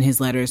 in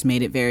his letters,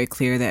 made it very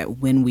clear that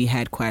when we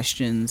had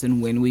questions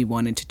and when we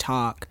wanted to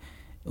talk,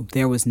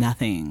 there was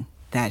nothing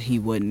that he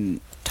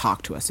wouldn't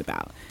talk to us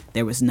about.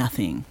 There was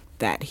nothing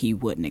that he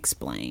wouldn't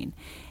explain.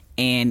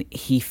 And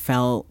he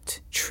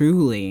felt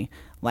truly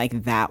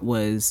like that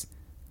was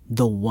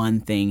the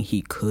one thing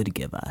he could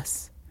give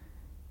us.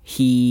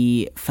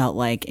 He felt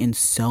like in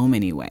so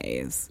many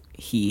ways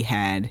he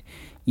had,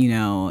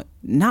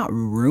 not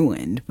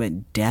ruined,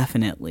 but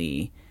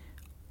definitely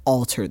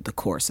altered the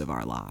course of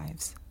our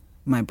lives,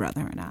 my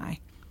brother and I.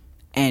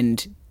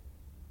 And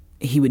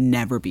he would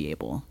never be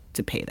able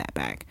to pay that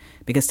back,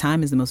 because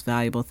time is the most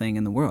valuable thing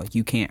in the world.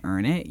 You can't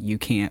earn it. You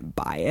can't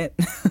buy it.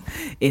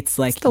 It's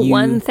like it's the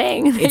one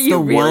thing that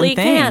you really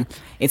can't.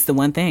 It's the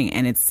one thing.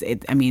 And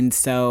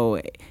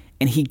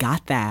and he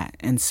got that.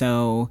 And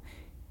so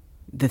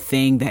the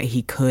thing that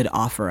he could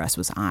offer us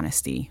was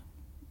honesty,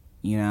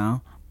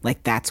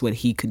 like that's what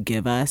he could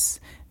give us,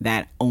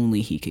 that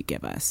only he could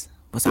give us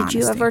was honesty.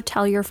 Did you ever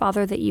tell your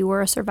father that you were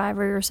a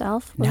survivor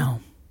yourself? No.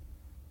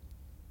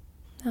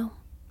 No.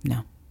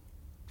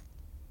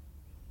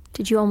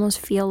 Did you almost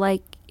feel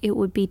like it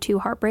would be too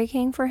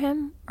heartbreaking for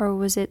him? Or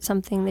was it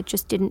something that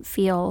just didn't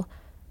feel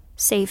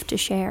safe to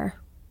share?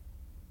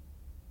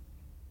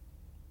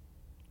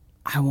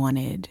 I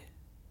wanted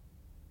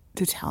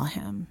to tell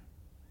him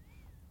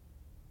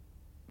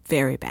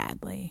very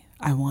badly.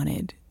 I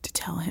wanted to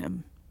tell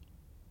him.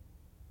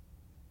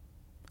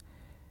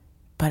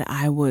 But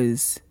I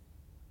was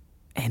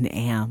and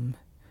am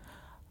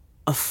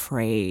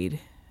afraid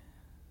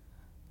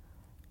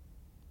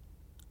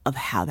of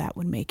how that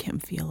would make him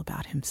feel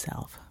about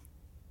himself,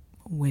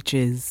 which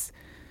is,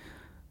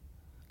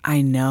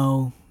 I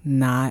know,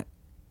 not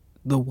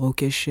the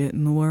wokest shit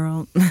in the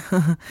world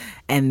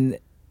and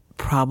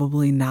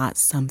probably not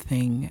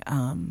something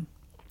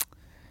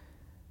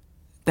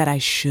that I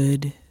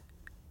should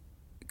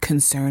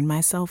concern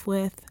myself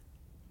with,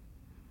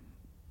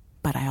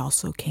 but I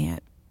also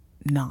can't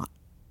not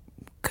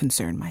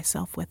concern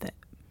myself with it.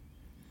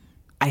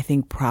 I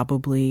think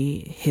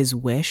probably his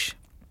wish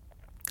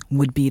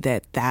would be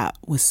that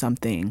was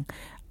something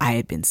I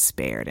had been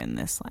spared in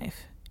this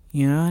life.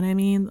 You know what I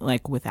mean?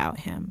 Like, without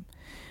him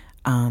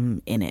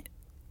in it.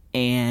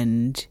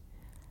 And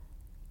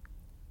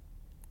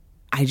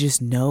I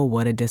just know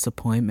what a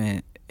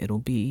disappointment it'll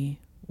be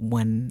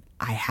when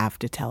I have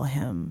to tell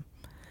him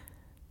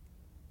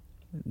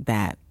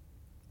that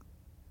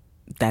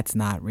that's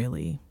not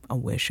really a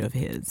wish of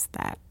his,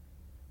 that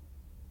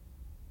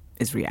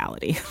is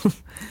reality.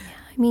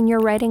 I mean, you're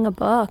writing a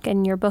book,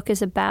 and your book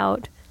is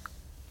about,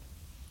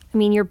 I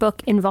mean, your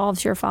book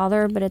involves your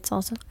father, but it's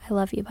also, I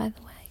love you, by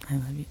the way. I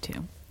love you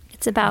too.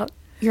 It's about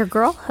your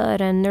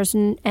girlhood, and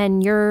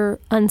and you're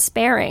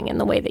unsparing in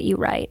the way that you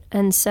write.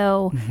 And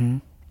so,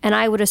 and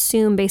I would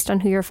assume, based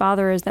on who your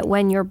father is, that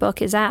when your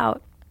book is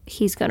out,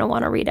 he's going to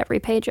want to read every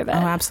page of it. Oh,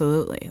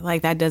 absolutely.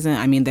 Like, that doesn't,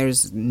 I mean,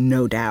 there's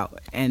no doubt.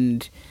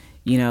 And,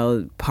 you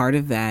know, part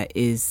of that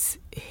is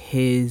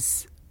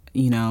his,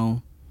 you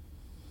know,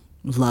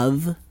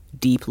 love,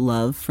 deep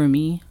love for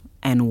me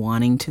and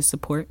wanting to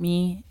support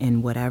me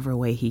in whatever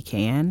way he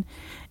can.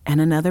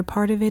 And another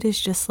part of it is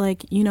just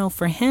like, you know,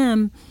 for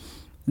him,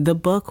 the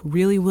book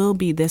really will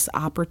be this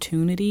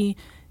opportunity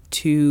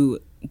to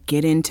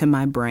get into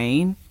my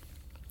brain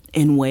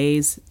in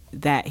ways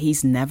that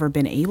he's never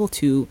been able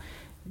to,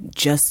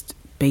 just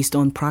based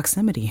on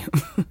proximity.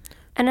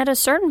 And at a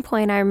certain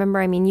point, I remember,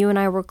 I mean, you and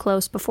I were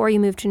close before you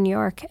moved to New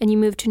York, and you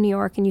moved to New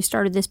York and you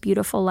started this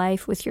beautiful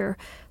life with your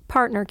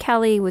partner,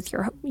 Kelly,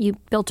 you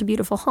built a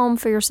beautiful home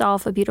for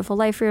yourself, a beautiful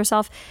life for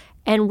yourself,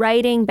 and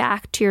writing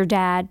back to your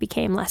dad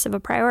became less of a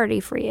priority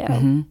for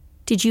you.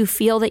 Did you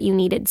feel that you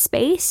needed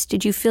space?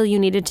 Did you feel you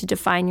needed to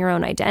define your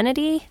own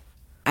identity?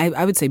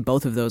 I would say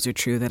both of those are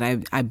true, that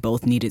I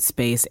both needed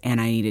space and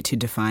I needed to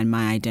define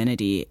my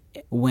identity.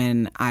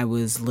 When I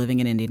was living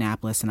in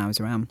Indianapolis and I was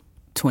around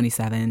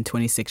 27,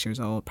 26 years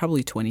old,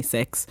 probably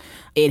 26,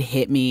 it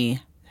hit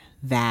me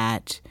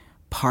that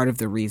part of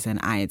the reason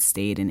I had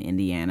stayed in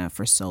Indiana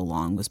for so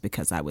long was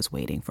because I was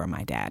waiting for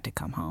my dad to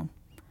come home.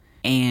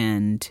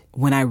 And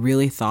when I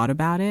really thought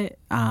about it,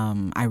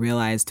 I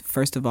realized,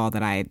 first of all,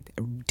 that I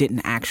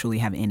didn't actually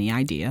have any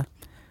idea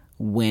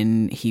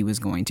when he was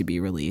going to be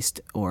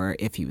released or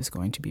if he was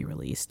going to be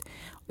released.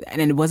 And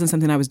it wasn't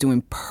something I was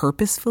doing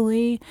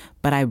purposefully,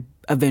 but I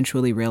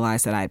eventually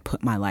realized that I had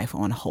put my life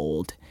on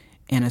hold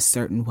in a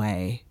certain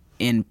way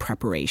in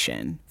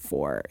preparation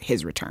for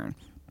his return.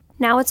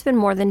 Now it's been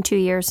more than 2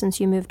 years since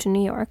you moved to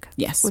New York.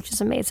 Yes. Which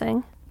is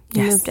amazing.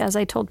 You Yes. moved, as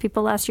I told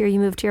people last year, you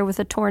moved here with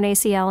a torn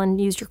ACL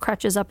and used your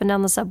crutches up and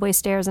down the subway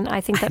stairs, and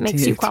I think that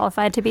makes you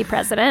qualified to be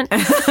president.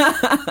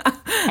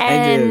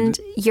 And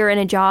you're in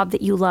a job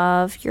that you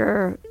love.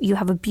 You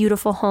have a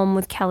beautiful home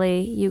with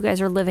Kelly. You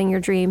guys are living your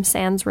dream,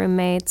 sans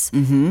roommates.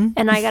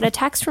 And I got a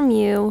text from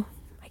you,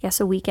 I guess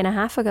a week and a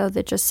half ago,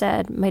 that just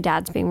said, my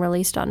dad's being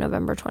released on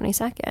November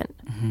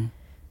 22nd.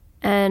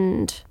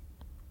 And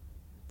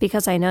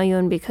because I know you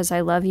and because I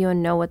love you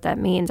and know what that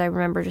means, I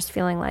remember just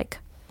feeling like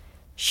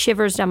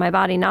shivers down my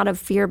body, not of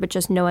fear, but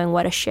just knowing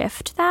what a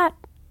shift that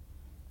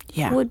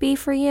would be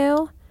for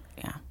you.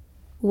 Yeah.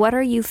 What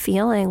are you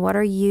feeling? What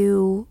are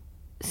you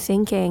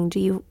thinking?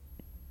 Do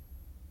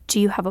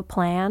you have a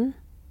plan?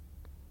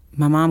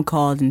 My mom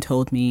called and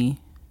told me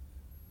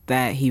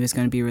that he was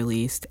going to be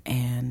released,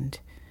 and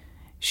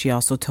she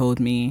also told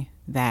me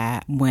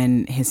that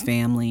when his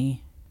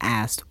family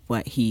asked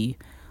what he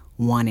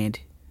wanted,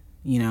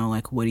 you know,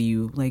 like, what do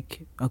you,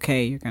 like,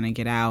 okay, you're going to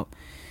get out.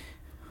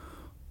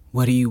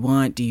 What do you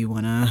want? Do you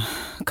want to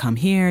come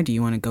here? Do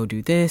you want to go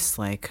do this?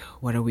 Like,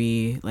 what are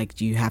we, like,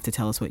 do you have to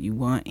tell us what you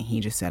want? And he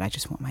just said, I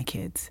just want my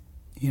kids,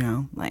 you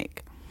know,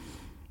 like,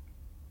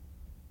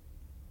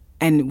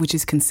 and which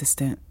is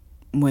consistent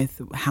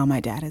with how my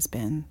dad has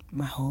been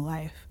my whole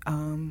life.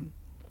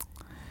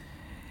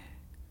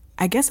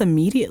 I guess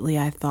immediately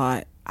I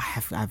thought,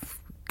 I've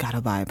got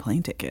to buy a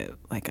plane ticket.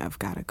 Like, I've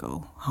got to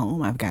go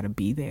home. I've got to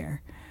be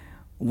there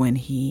when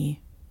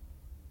he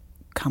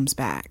comes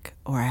back,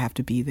 or I have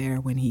to be there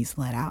when he's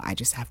let out. I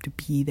just have to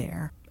be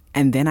there.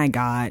 And then I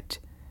got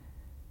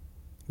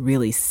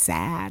really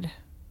sad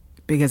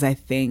because I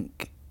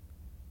think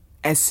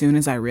as soon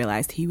as I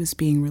realized he was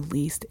being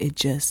released, it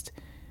just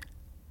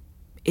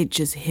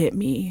hit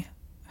me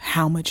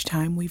how much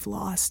time we've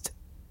lost.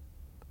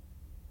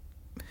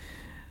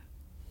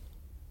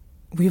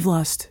 We've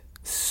lost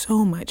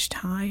so much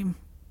time,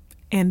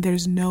 and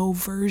there's no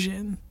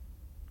version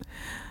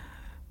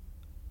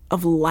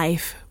of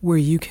life where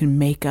you can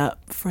make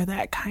up for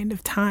that kind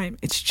of time.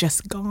 It's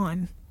just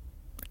gone.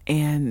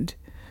 And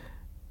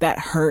that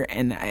hurt.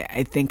 And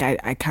I think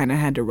I kind of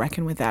had to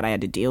reckon with that. I had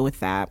to deal with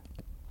that.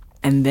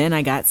 And then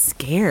I got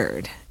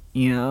scared.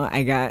 You know,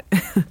 I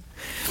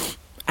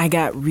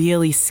got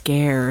really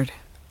scared,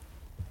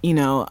 you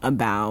know,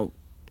 about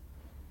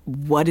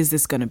what is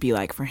this going to be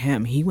like for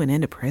him. He went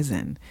into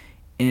prison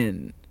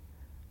in,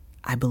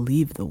 I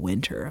believe, the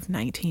winter of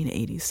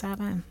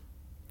 1987.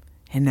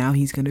 And now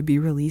he's going to be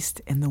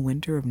released in the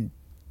winter of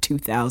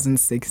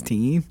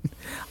 2016.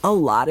 A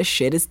lot of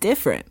shit is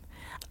different.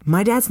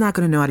 My dad's not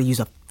going to know how to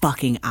use a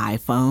fucking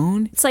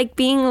iPhone. It's like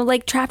being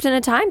like trapped in a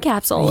time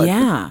capsule.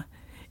 Yeah.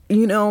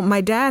 You know,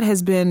 my dad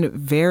has been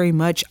very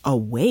much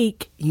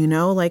awake, you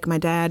know, like my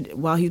dad,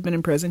 while he's been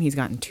in prison, he's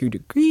gotten 2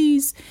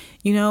 degrees.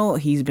 You know,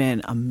 he's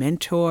been a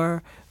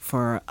mentor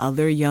for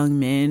other young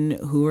men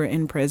who are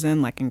in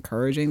prison, like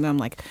encouraging them,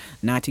 like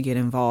not to get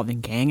involved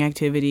in gang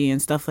activity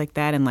and stuff like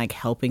that, and like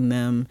helping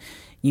them,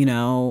 you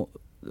know,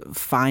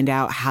 find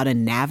out how to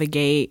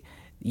navigate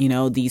you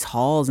know, these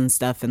halls and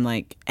stuff,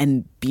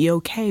 and be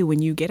okay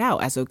when you get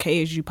out, as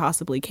okay as you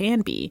possibly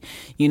can be,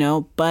 you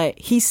know, but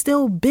he's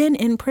still been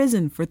in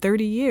prison for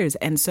 30 years.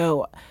 And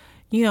so,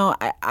 you know,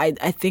 I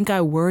think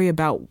I worry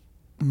about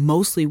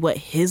mostly what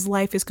his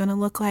life is going to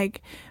look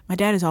like. My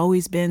dad has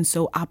always been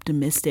so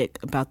optimistic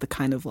about the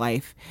kind of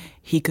life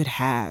he could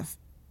have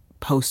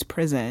post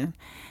prison.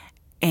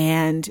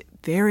 And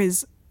there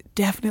is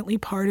definitely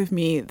part of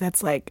me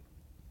that's like,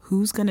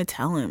 who's going to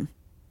tell him?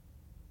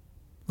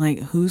 Like,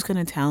 who's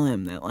going to tell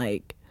him that,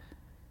 like,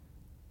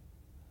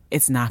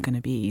 it's not going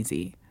to be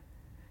easy,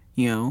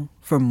 you know,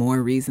 for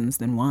more reasons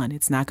than one.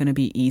 It's not going to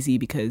be easy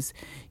because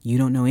you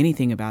don't know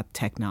anything about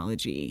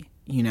technology,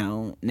 you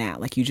know, now.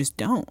 Like, you just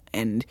don't.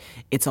 And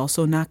it's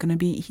also not going to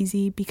be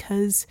easy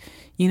because,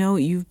 you know,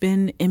 you've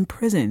been in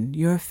prison.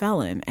 You're a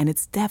felon. And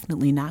it's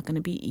definitely not going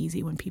to be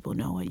easy when people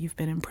know what you've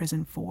been in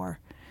prison for,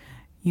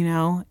 you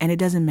know. And it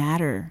doesn't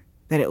matter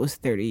that it was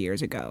 30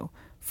 years ago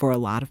for a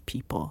lot of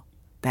people.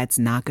 That's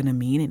not going to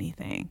mean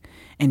anything.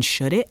 And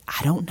should it?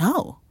 I don't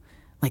know.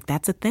 Like,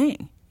 that's a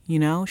thing, you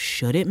know?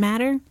 Should it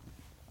matter?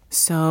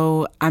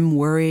 So I'm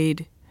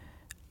worried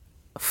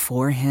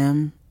for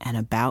him and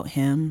about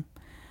him.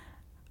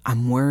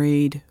 I'm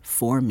worried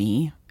for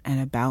me and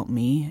about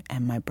me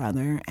and my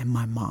brother and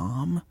my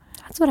mom.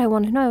 That's what I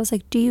want to know. I was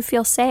like, do you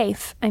feel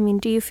safe? I mean,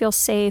 do you feel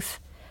safe?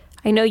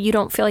 I know you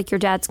don't feel like your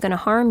dad's going to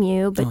harm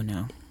you, but, oh,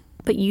 no.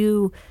 But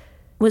you...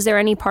 Was there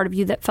any part of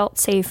you that felt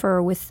safer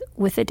with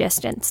a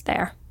distance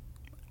there?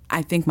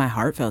 I think my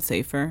heart felt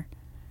safer.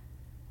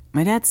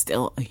 My dad's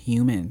still a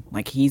human.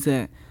 Like, he's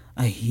a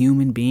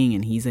human being,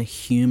 and he's a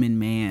human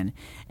man.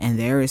 And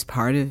there is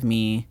part of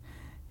me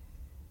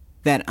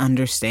that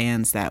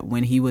understands that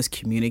when he was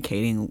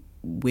communicating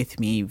with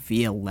me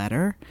via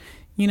letter,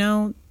 you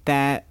know,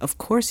 that of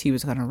course he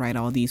was going to write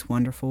all these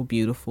wonderful,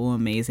 beautiful,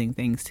 amazing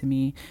things to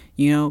me,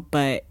 you know,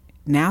 but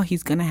now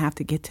he's going to have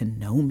to get to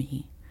know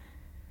me.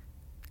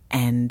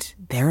 And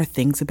there are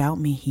things about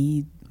me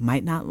he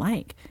might not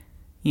like.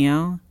 You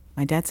know,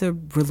 my dad's a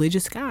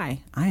religious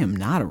guy. I am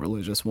not a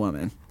religious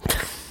woman.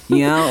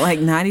 You know, like,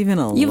 not even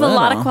a little. You have a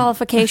lot of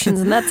qualifications,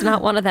 and that's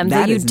not one of them.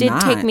 Though you did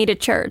take me to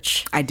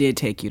church. I did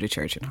take you to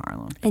church in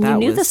Harlem. And you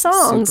knew the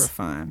songs. Super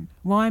fun.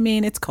 Well, I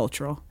mean, it's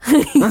cultural.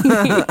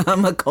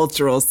 I'm a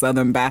cultural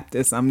Southern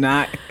Baptist. I'm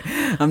not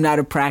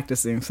a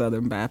practicing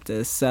Southern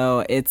Baptist.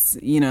 So it's,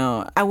 you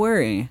know, I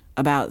worry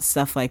about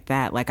stuff like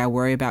that. Like, I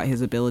worry about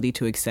his ability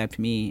to accept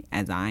me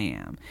as I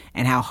am,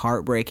 and how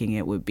heartbreaking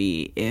it would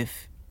be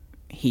if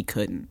he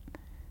couldn't.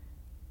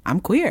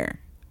 I'm queer.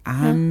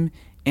 I'm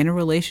in a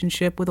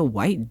relationship with a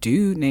white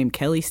dude named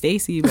Kelly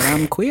Stacy, but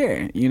I'm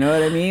queer. You know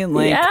what I mean?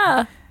 Like,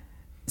 yeah.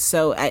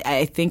 So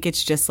I think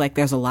it's just like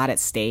there's a lot at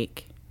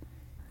stake.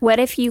 What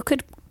if you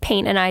could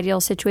paint an ideal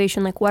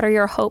situation? Like, what are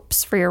your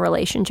hopes for your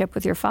relationship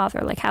with your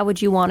father? Like, how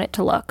would you want it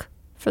to look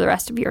for the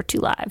rest of your 2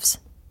 lives?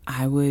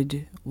 I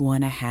would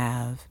want to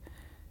have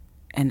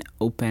an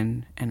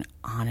open and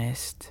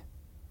honest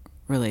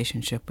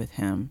relationship with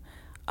him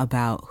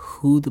about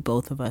who the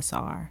both of us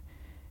are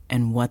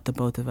and what the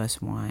both of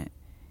us want,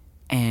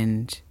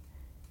 and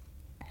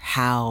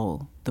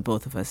how the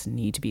both of us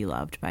need to be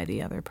loved by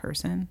the other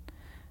person,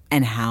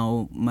 and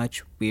how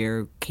much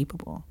we're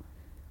capable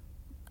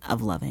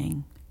of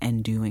loving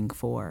and doing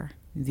for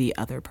the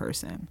other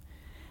person.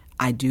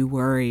 I do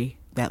worry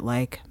that,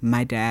 like,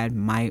 my dad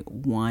might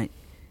want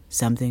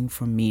something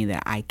from me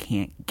that I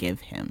can't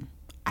give him.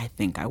 I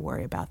think I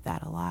worry about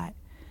that a lot.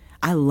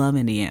 I love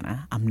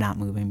Indiana. I'm not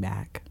moving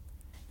back.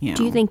 You know,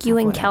 do you think you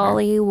and whatever.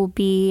 Kelly will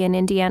be in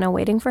Indiana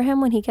waiting for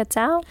him when he gets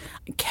out?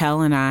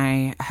 Kel and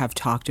I have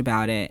talked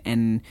about it,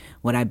 and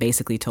what I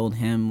basically told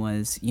him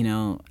was, you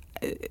know,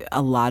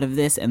 a lot of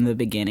this in the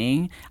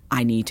beginning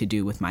I need to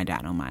do with my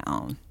dad on my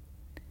own.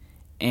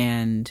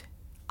 And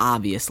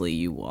obviously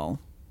you will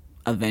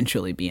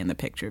eventually be in the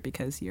picture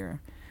because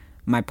you're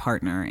my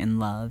partner in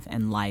love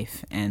and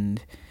life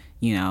and,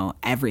 you know,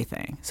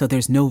 everything. So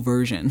there's no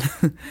version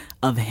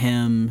of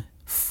him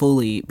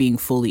being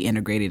fully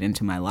integrated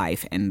into my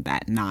life and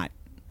that not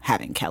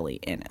having Kelly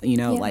in it, you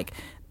know, like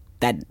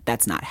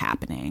that's not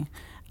happening.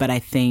 But I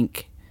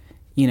think,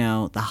 you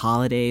know, the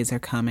holidays are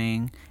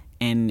coming,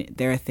 and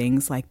there are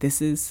things like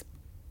this is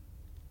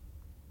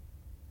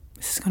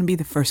going to be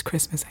the first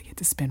Christmas I get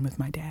to spend with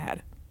my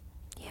dad.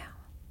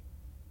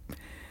 Yeah.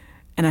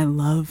 And I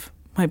love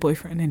my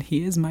boyfriend, and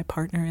he is my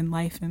partner in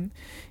life, and,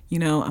 you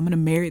know, I'm going to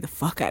marry the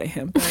fuck out of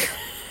him. But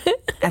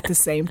at the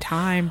same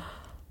time,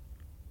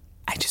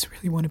 I just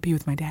really want to be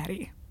with my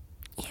daddy.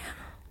 Yeah.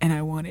 And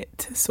I want it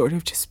to sort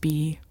of just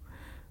be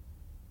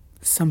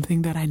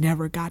something that I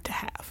never got to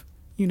have.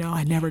 You know,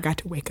 I never got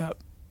to wake up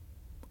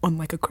on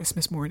like a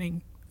Christmas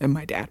morning and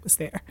my dad was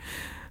there.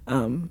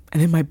 And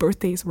then my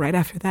birthday's right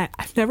after that.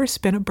 I've never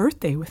spent a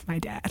birthday with my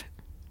dad.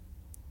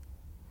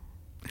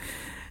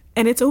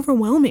 And it's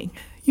overwhelming.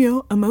 You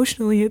know,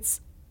 emotionally,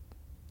 it's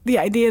the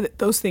idea that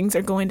those things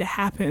are going to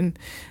happen.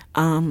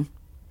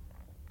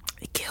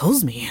 It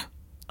kills me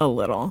a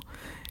little,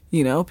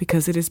 you know,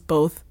 because it is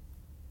both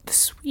the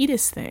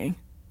sweetest thing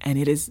and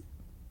it is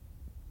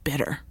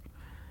bitter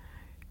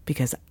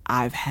because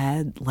I've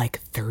had like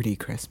 30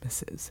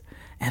 Christmases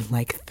and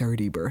like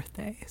 30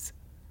 birthdays.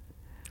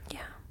 Yeah.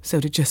 So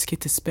to just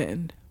get to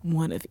spend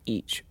one of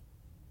each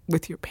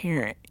with your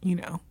parent, you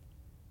know,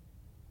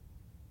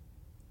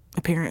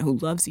 a parent who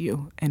loves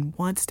you and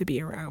wants to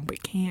be around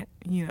but can't,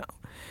 you know,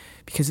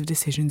 because of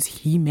decisions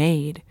he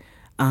made.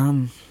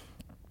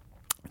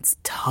 It's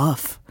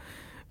tough,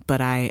 but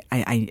I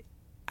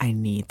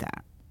need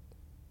that.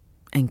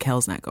 And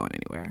Kel's not going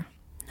anywhere.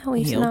 No,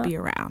 he's He'll not. be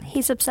around.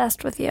 He's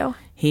obsessed with you.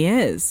 He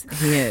is,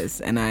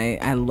 and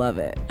I love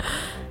it.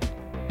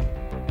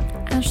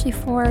 Ashley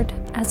Ford,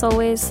 as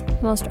always,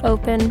 most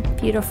open,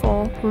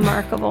 beautiful,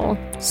 remarkable,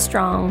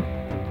 strong,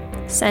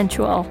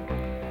 sensual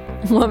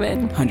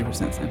woman. 100%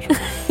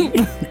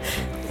 sensual.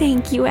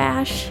 Thank you,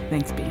 Ash.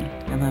 Thanks, B.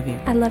 I love you.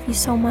 I love you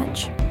so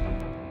much.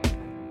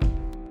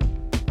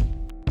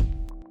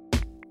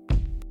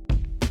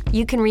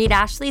 You can read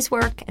Ashley's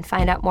work and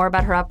find out more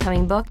about her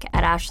upcoming book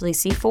at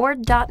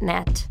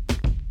ashleycford.net.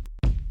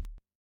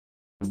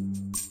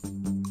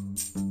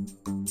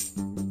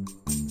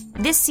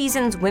 This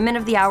season's Women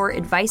of the Hour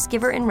advice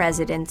giver in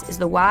residence is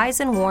the wise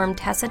and warm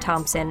Tessa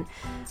Thompson,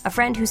 a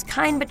friend whose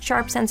kind but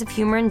sharp sense of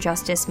humor and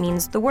justice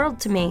means the world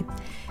to me.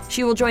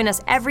 She will join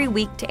us every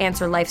week to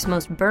answer life's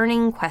most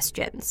burning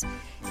questions.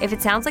 If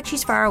it sounds like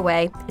she's far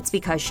away, it's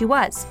because she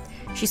was.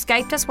 She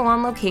Skyped us while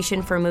on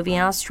location for a movie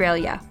in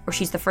Australia, where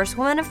she's the first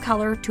woman of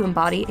color to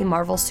embody a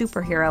Marvel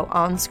superhero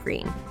on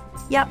screen.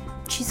 Yep,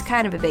 she's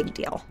kind of a big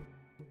deal.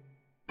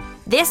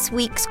 This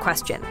week's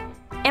question.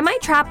 Am I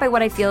trapped by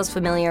what I feel is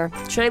familiar?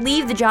 Should I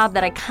leave the job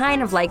that I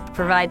kind of like but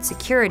provides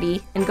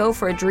security and go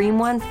for a dream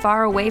one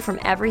far away from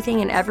everything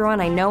and everyone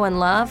I know and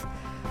love?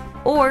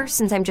 Or,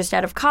 since I'm just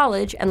out of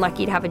college and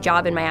lucky to have a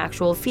job in my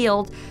actual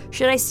field,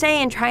 should I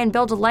stay and try and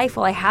build a life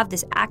while I have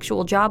this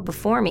actual job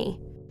before me?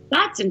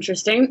 That's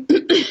interesting.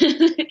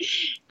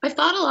 I've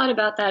thought a lot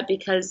about that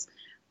because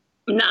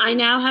I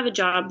now have a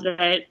job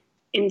that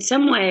in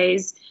some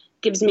ways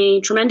gives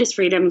me tremendous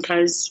freedom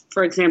because,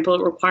 for example,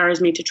 it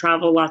requires me to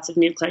travel lots of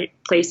new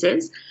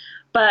places.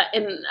 But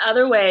in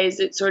other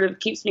ways, it sort of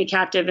keeps me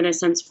captive in a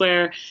sense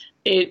where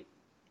it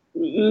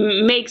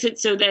makes it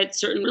so that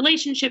certain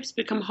relationships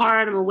become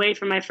hard. I'm away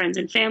from my friends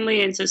and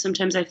family, and so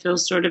sometimes I feel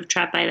sort of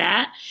trapped by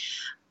that.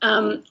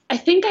 I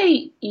think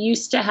I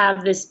used to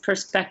have this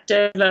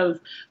perspective of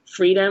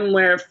freedom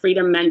where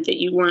freedom meant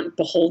that you weren't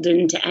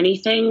beholden to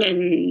anything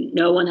and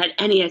no one had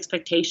any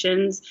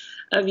expectations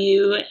of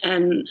you.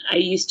 And I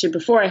used to,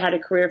 before I had a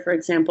career, for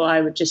example,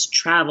 I would just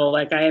travel.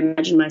 Like I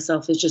imagined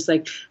myself as just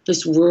like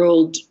this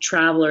world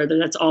traveler,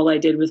 that's all I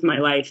did with my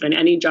life. And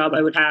any job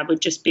I would have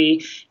would just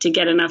be to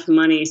get enough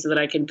money so that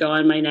I could go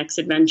on my next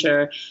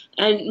adventure.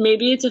 And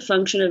maybe it's a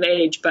function of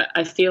age, but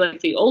I feel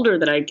like the older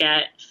that I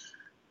get,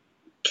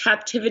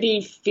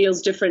 captivity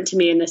feels different to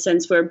me in the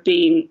sense where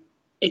being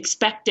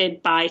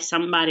expected by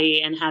somebody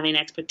and having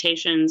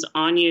expectations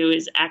on you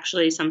is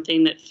actually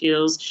something that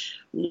feels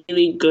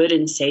really good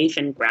and safe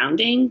and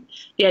grounding.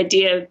 The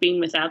idea of being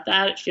without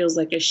that, it feels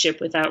like a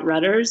ship without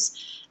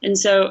rudders. And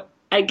so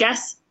I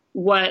guess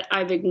what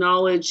I've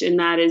acknowledged in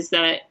that is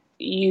that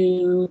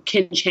you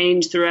can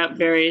change throughout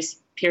various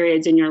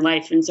periods in your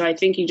life. And so I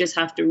think you just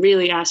have to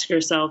really ask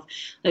yourself,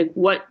 like,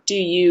 what do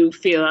you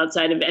feel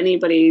outside of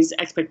anybody's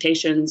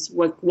expectations?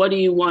 What do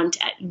you want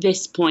at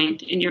this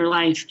point in your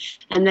life?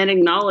 And then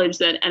acknowledge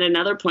that at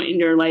another point in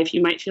your life,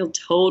 you might feel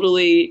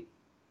totally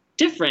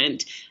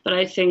different. But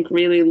I think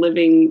really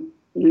living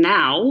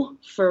now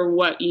for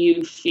what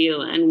you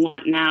feel and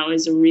want now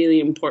is a really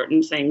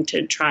important thing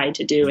to try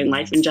to do in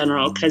life in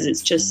general, because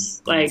it's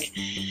just like,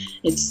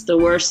 it's the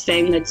worst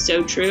thing that's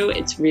so true.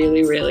 It's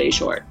really, really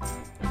short.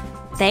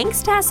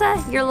 Thanks,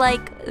 Tessa. You're,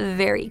 like,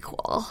 very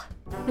cool.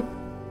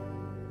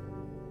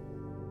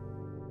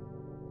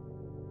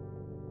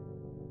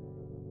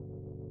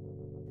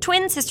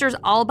 Twin sisters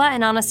Alba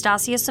and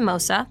Anastasia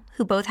Somoza,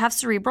 who both have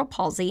cerebral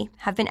palsy,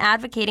 have been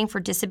advocating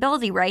for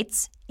disability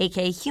rights,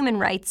 aka human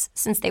rights,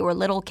 since they were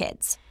little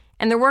kids.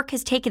 And their work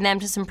has taken them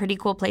to some pretty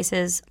cool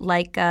places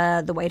like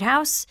the White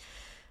House.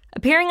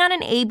 Appearing on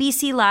an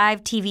ABC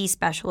Live TV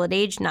special at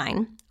age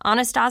 9,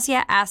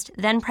 Anastasia asked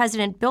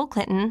then-President Bill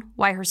Clinton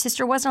why her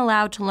sister wasn't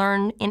allowed to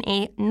learn in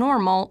a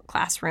normal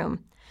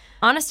classroom.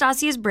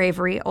 Anastasia's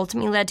bravery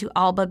ultimately led to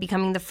Alba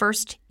becoming the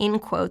first, in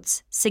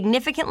quotes,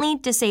 significantly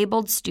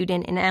disabled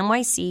student in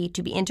NYC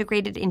to be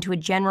integrated into a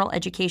general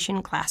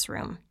education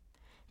classroom.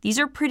 These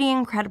are pretty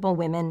incredible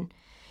women.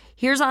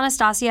 Here's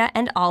Anastasia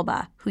and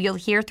Alba, who you'll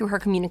hear through her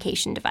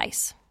communication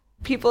device.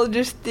 People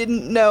just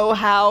didn't know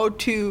how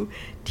to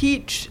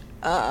teach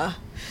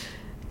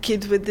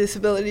kids with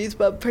disabilities,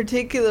 but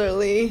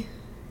particularly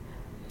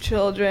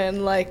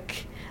children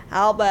like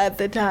Alba at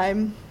the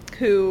time,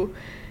 who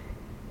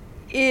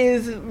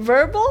is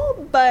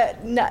verbal,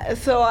 but not,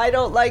 so I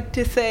don't like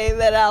to say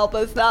that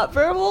Alba's not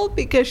verbal,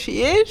 because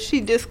she is.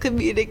 She just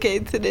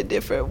communicates in a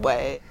different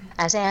way.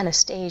 As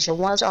Anastasia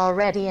was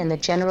already in the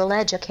general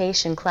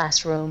education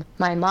classroom,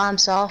 my mom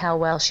saw how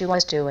well she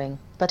was doing,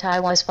 but I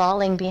was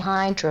falling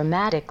behind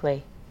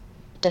dramatically.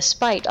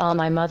 Despite all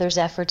my mother's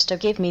efforts to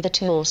give me the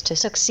tools to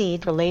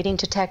succeed relating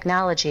to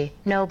technology,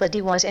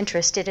 nobody was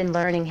interested in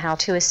learning how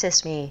to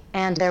assist me,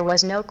 and there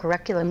was no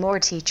curriculum or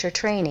teacher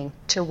training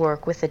to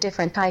work with the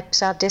different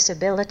types of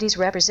disabilities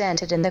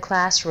represented in the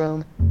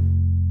classroom.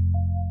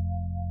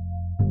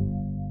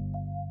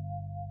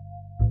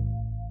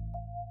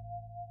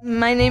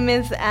 My name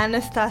is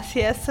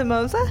Anastasia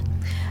Somoza.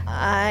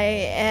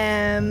 I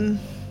am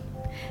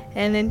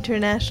an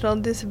international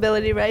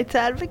disability rights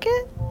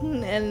advocate,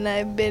 and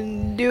I've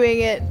been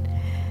doing it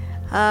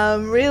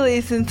really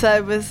since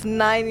I was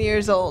 9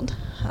 years old,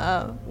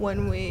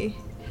 when we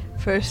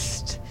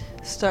first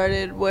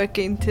started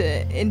working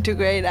to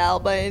integrate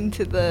ALBA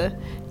into the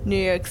New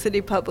York City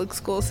public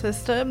school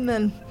system.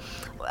 And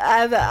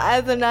as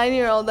a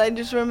 9-year-old, I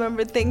just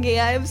remember thinking,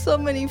 I have so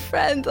many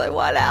friends, I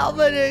want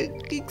Alba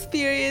to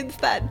experience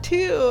that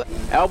too.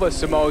 Alba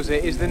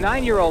Somoza is the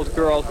 9-year-old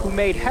girl who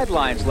made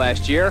headlines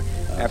last year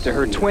after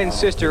her twin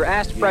sister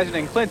asked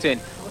President Clinton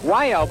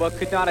why Alba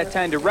could not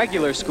attend a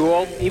regular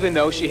school even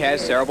though she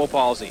has cerebral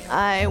palsy.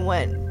 I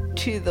went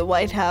to the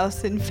White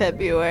House in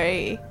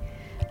February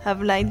of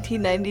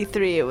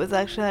 1993. It was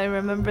actually, I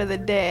remember the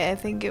day, I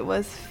think it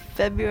was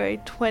February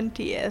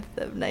 20th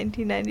of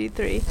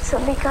 1993. So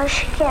because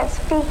she can't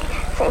speak,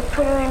 they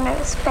put her in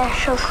a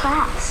special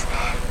class.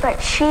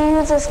 But she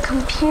uses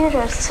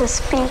computers to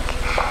speak,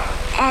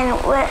 and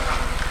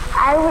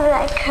I would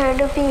like her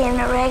to be in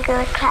a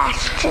regular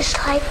class just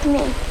like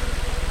me.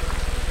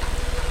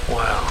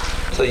 Wow.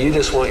 So you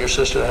just want your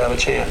sister to have a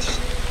chance?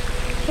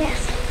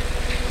 Yes.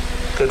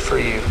 Good for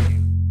you.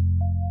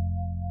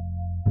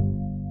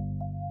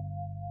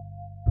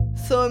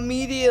 So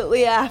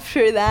immediately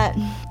after that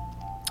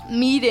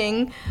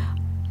meeting,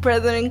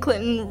 President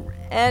Clinton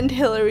and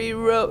Hillary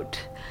wrote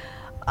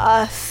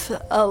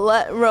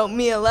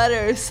me a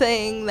letter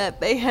saying that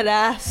they had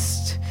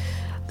asked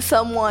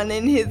someone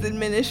in his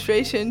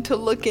administration to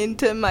look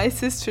into my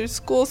sister's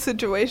school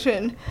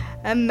situation,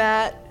 and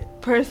that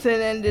person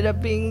ended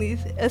up being the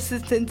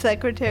Assistant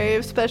Secretary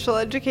of Special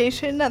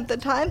Education at the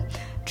time,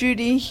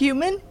 Judy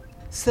Heumann.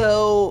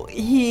 So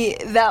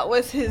that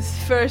was his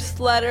first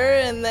letter,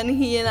 and then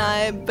he and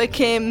I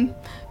became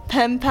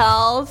pen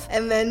pals,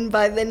 and then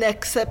by the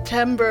next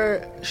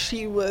September,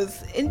 she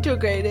was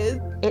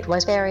integrated. It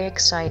was very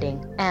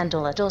exciting and a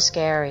little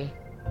scary.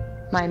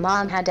 My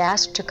mom had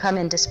asked to come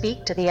in to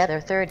speak to the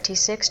other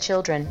 36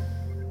 children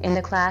in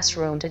the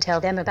classroom to tell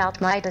them about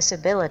my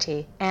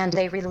disability, and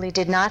they really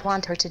did not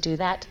want her to do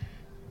that.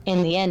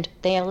 In the end,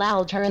 they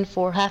allowed her in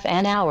for half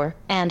an hour,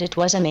 and it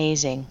was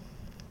amazing.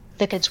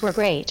 The kids were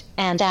great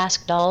and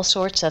asked all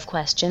sorts of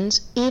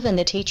questions, even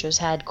the teachers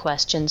had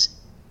questions.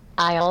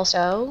 I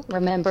also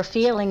remember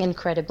feeling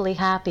incredibly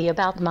happy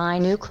about my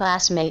new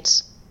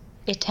classmates.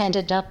 It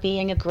ended up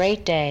being a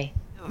great day.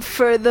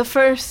 For the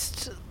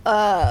first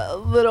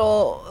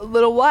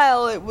little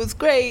while, it was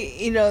great.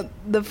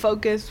 The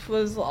focus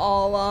was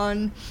all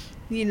on,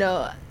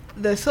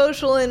 the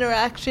social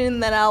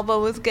interaction that Alba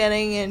was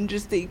getting and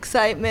just the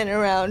excitement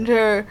around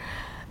her,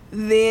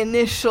 the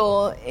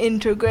initial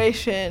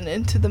integration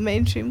into the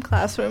mainstream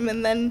classroom.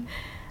 And then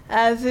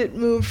as it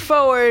moved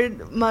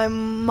forward, my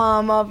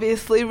mom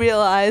obviously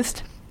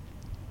realized,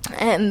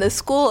 and the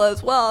school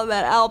as well,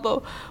 that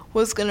Alba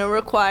was going to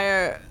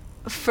require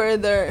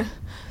further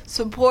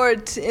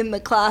support in the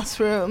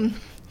classroom.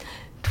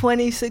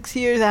 26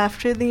 years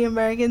after the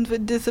Americans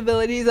with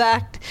Disabilities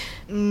Act,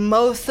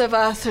 most of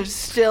us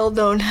still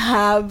don't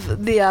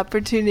have the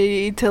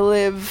opportunity to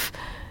live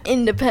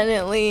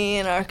independently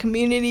in our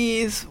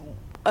communities.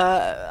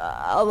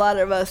 A lot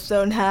of us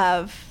don't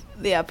have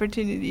the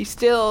opportunity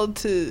still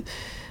to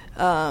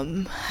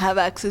have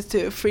access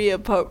to a free,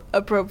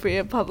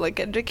 appropriate public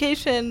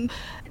education.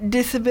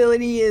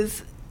 Disability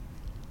is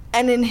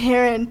an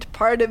inherent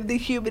part of the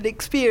human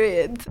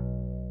experience.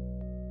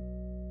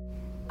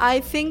 I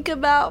think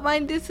about my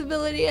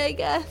disability, I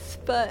guess,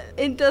 but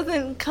it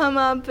doesn't come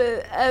up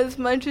as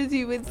much as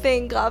you would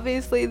think.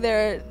 Obviously,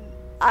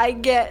 I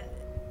get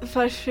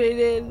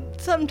frustrated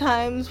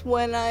sometimes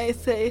when I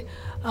say,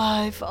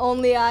 oh, if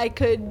only I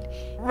could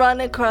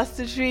run across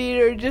the street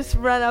or just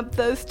run up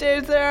those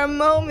stairs. There are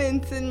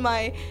moments in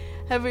my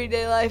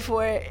everyday life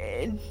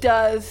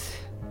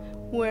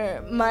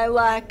where my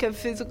lack of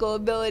physical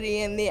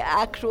ability and the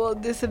actual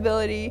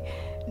disability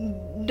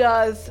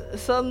does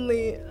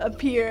suddenly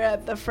appear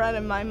at the front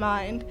of my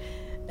mind.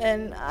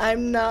 And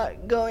I'm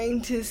not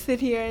going to sit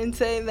here and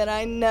say that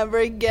I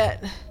never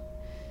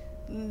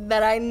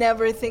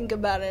think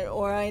about it,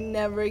 or I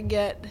never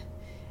get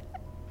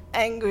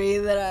angry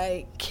that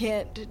I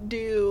can't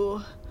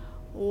do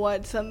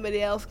what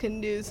somebody else can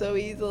do so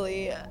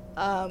easily,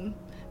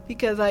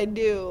 because I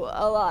do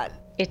a lot.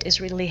 It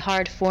is really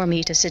hard for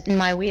me to sit in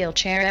my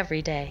wheelchair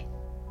every day.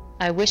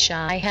 I wish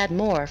I had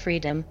more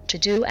freedom to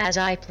do as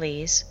I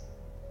please.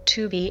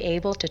 To be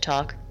able to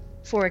talk,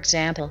 for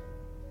example.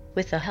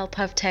 With the help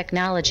of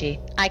technology,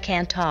 I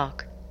can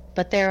talk.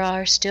 But there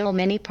are still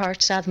many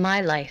parts of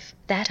my life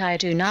that I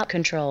do not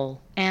control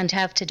and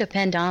have to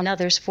depend on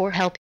others for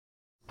help.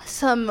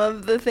 Some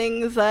of the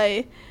things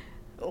I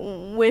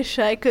wish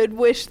I could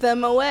wish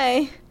them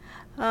away.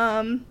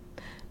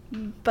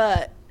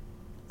 But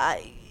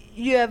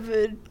you have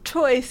a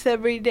choice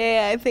every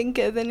day, I think,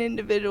 as an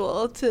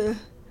individual to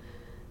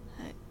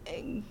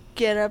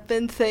get up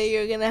and say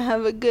you're going to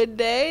have a good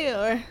day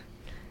or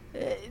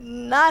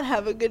not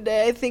have a good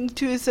day. I think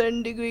to a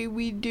certain degree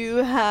we do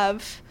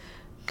have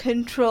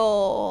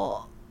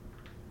control.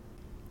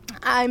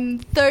 I'm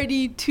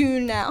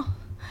 32 now,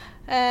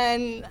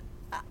 and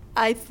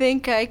I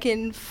think I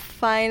can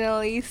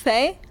finally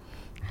say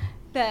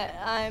that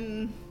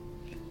I'm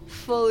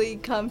fully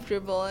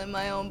comfortable in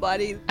my own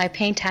body. I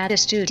paint at a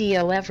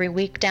studio every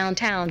week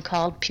downtown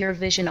called Pure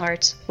Vision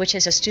Arts, which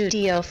is a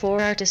studio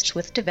for artists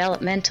with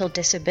developmental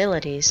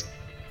disabilities.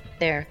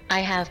 There,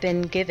 I have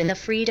been given the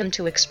freedom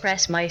to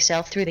express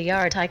myself through the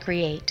art I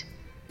create.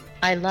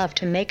 I love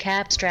to make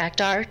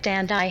abstract art,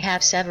 and I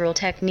have several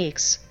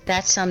techniques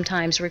that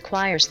sometimes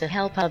requires the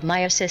help of my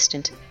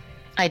assistant.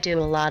 I do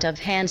a lot of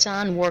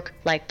hands-on work,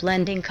 like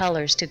blending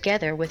colors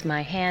together with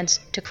my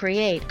hands to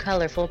create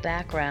colorful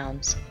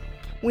backgrounds.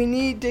 We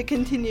need to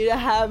continue to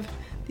have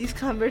these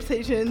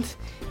conversations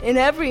in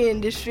every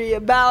industry,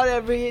 about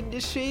every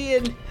industry,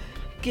 and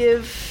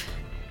give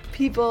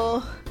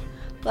people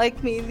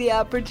like me the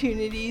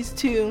opportunities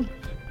to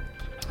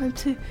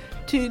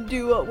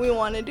do what we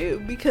want to do,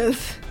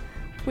 because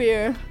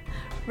we're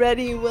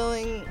ready,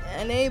 willing,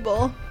 and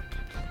able,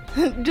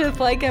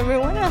 just like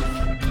everyone else.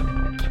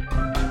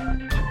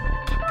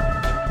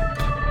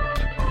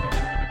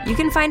 You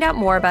can find out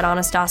more about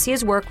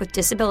Anastasia's work with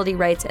disability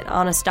rights at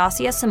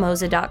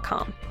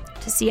anastasiasomoza.com.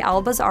 To see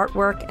Alba's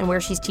artwork and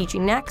where she's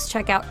teaching next,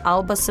 check out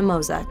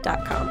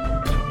albasomoza.com.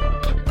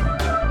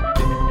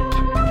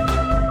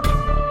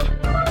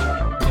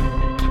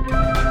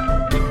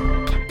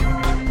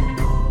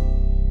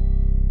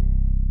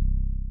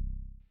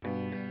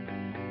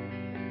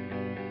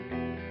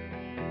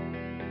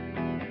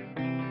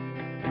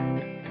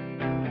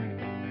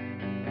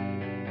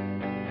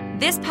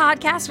 This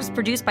podcast was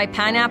produced by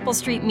Pineapple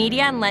Street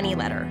Media and Lenny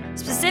Letter.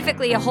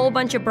 Specifically, a whole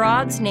bunch of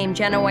broads named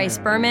Jenna Weiss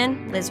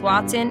Berman, Liz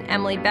Watson,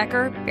 Emily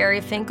Becker, Barry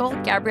Finkel,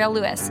 Gabrielle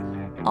Lewis.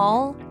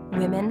 All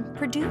women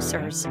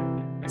producers.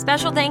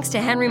 Special thanks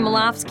to Henry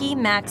Malofsky,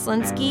 Max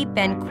Linsky,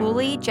 Ben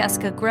Cooley,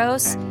 Jessica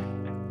Gross,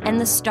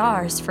 and the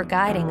stars for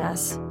guiding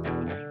us.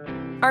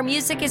 Our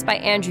music is by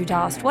Andrew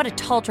Dost. What a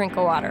tall drink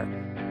of water.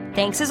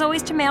 Thanks as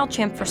always to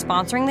MailChimp for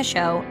sponsoring the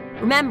show.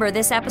 Remember,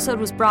 this episode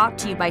was brought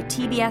to you by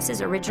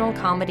TBS's original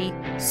comedy,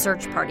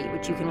 Search Party,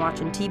 which you can watch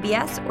on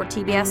TBS or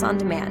TBS On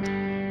Demand.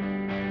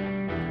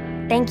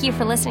 Thank you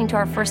for listening to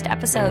our first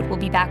episode. We'll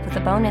be back with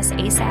a bonus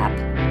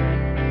ASAP.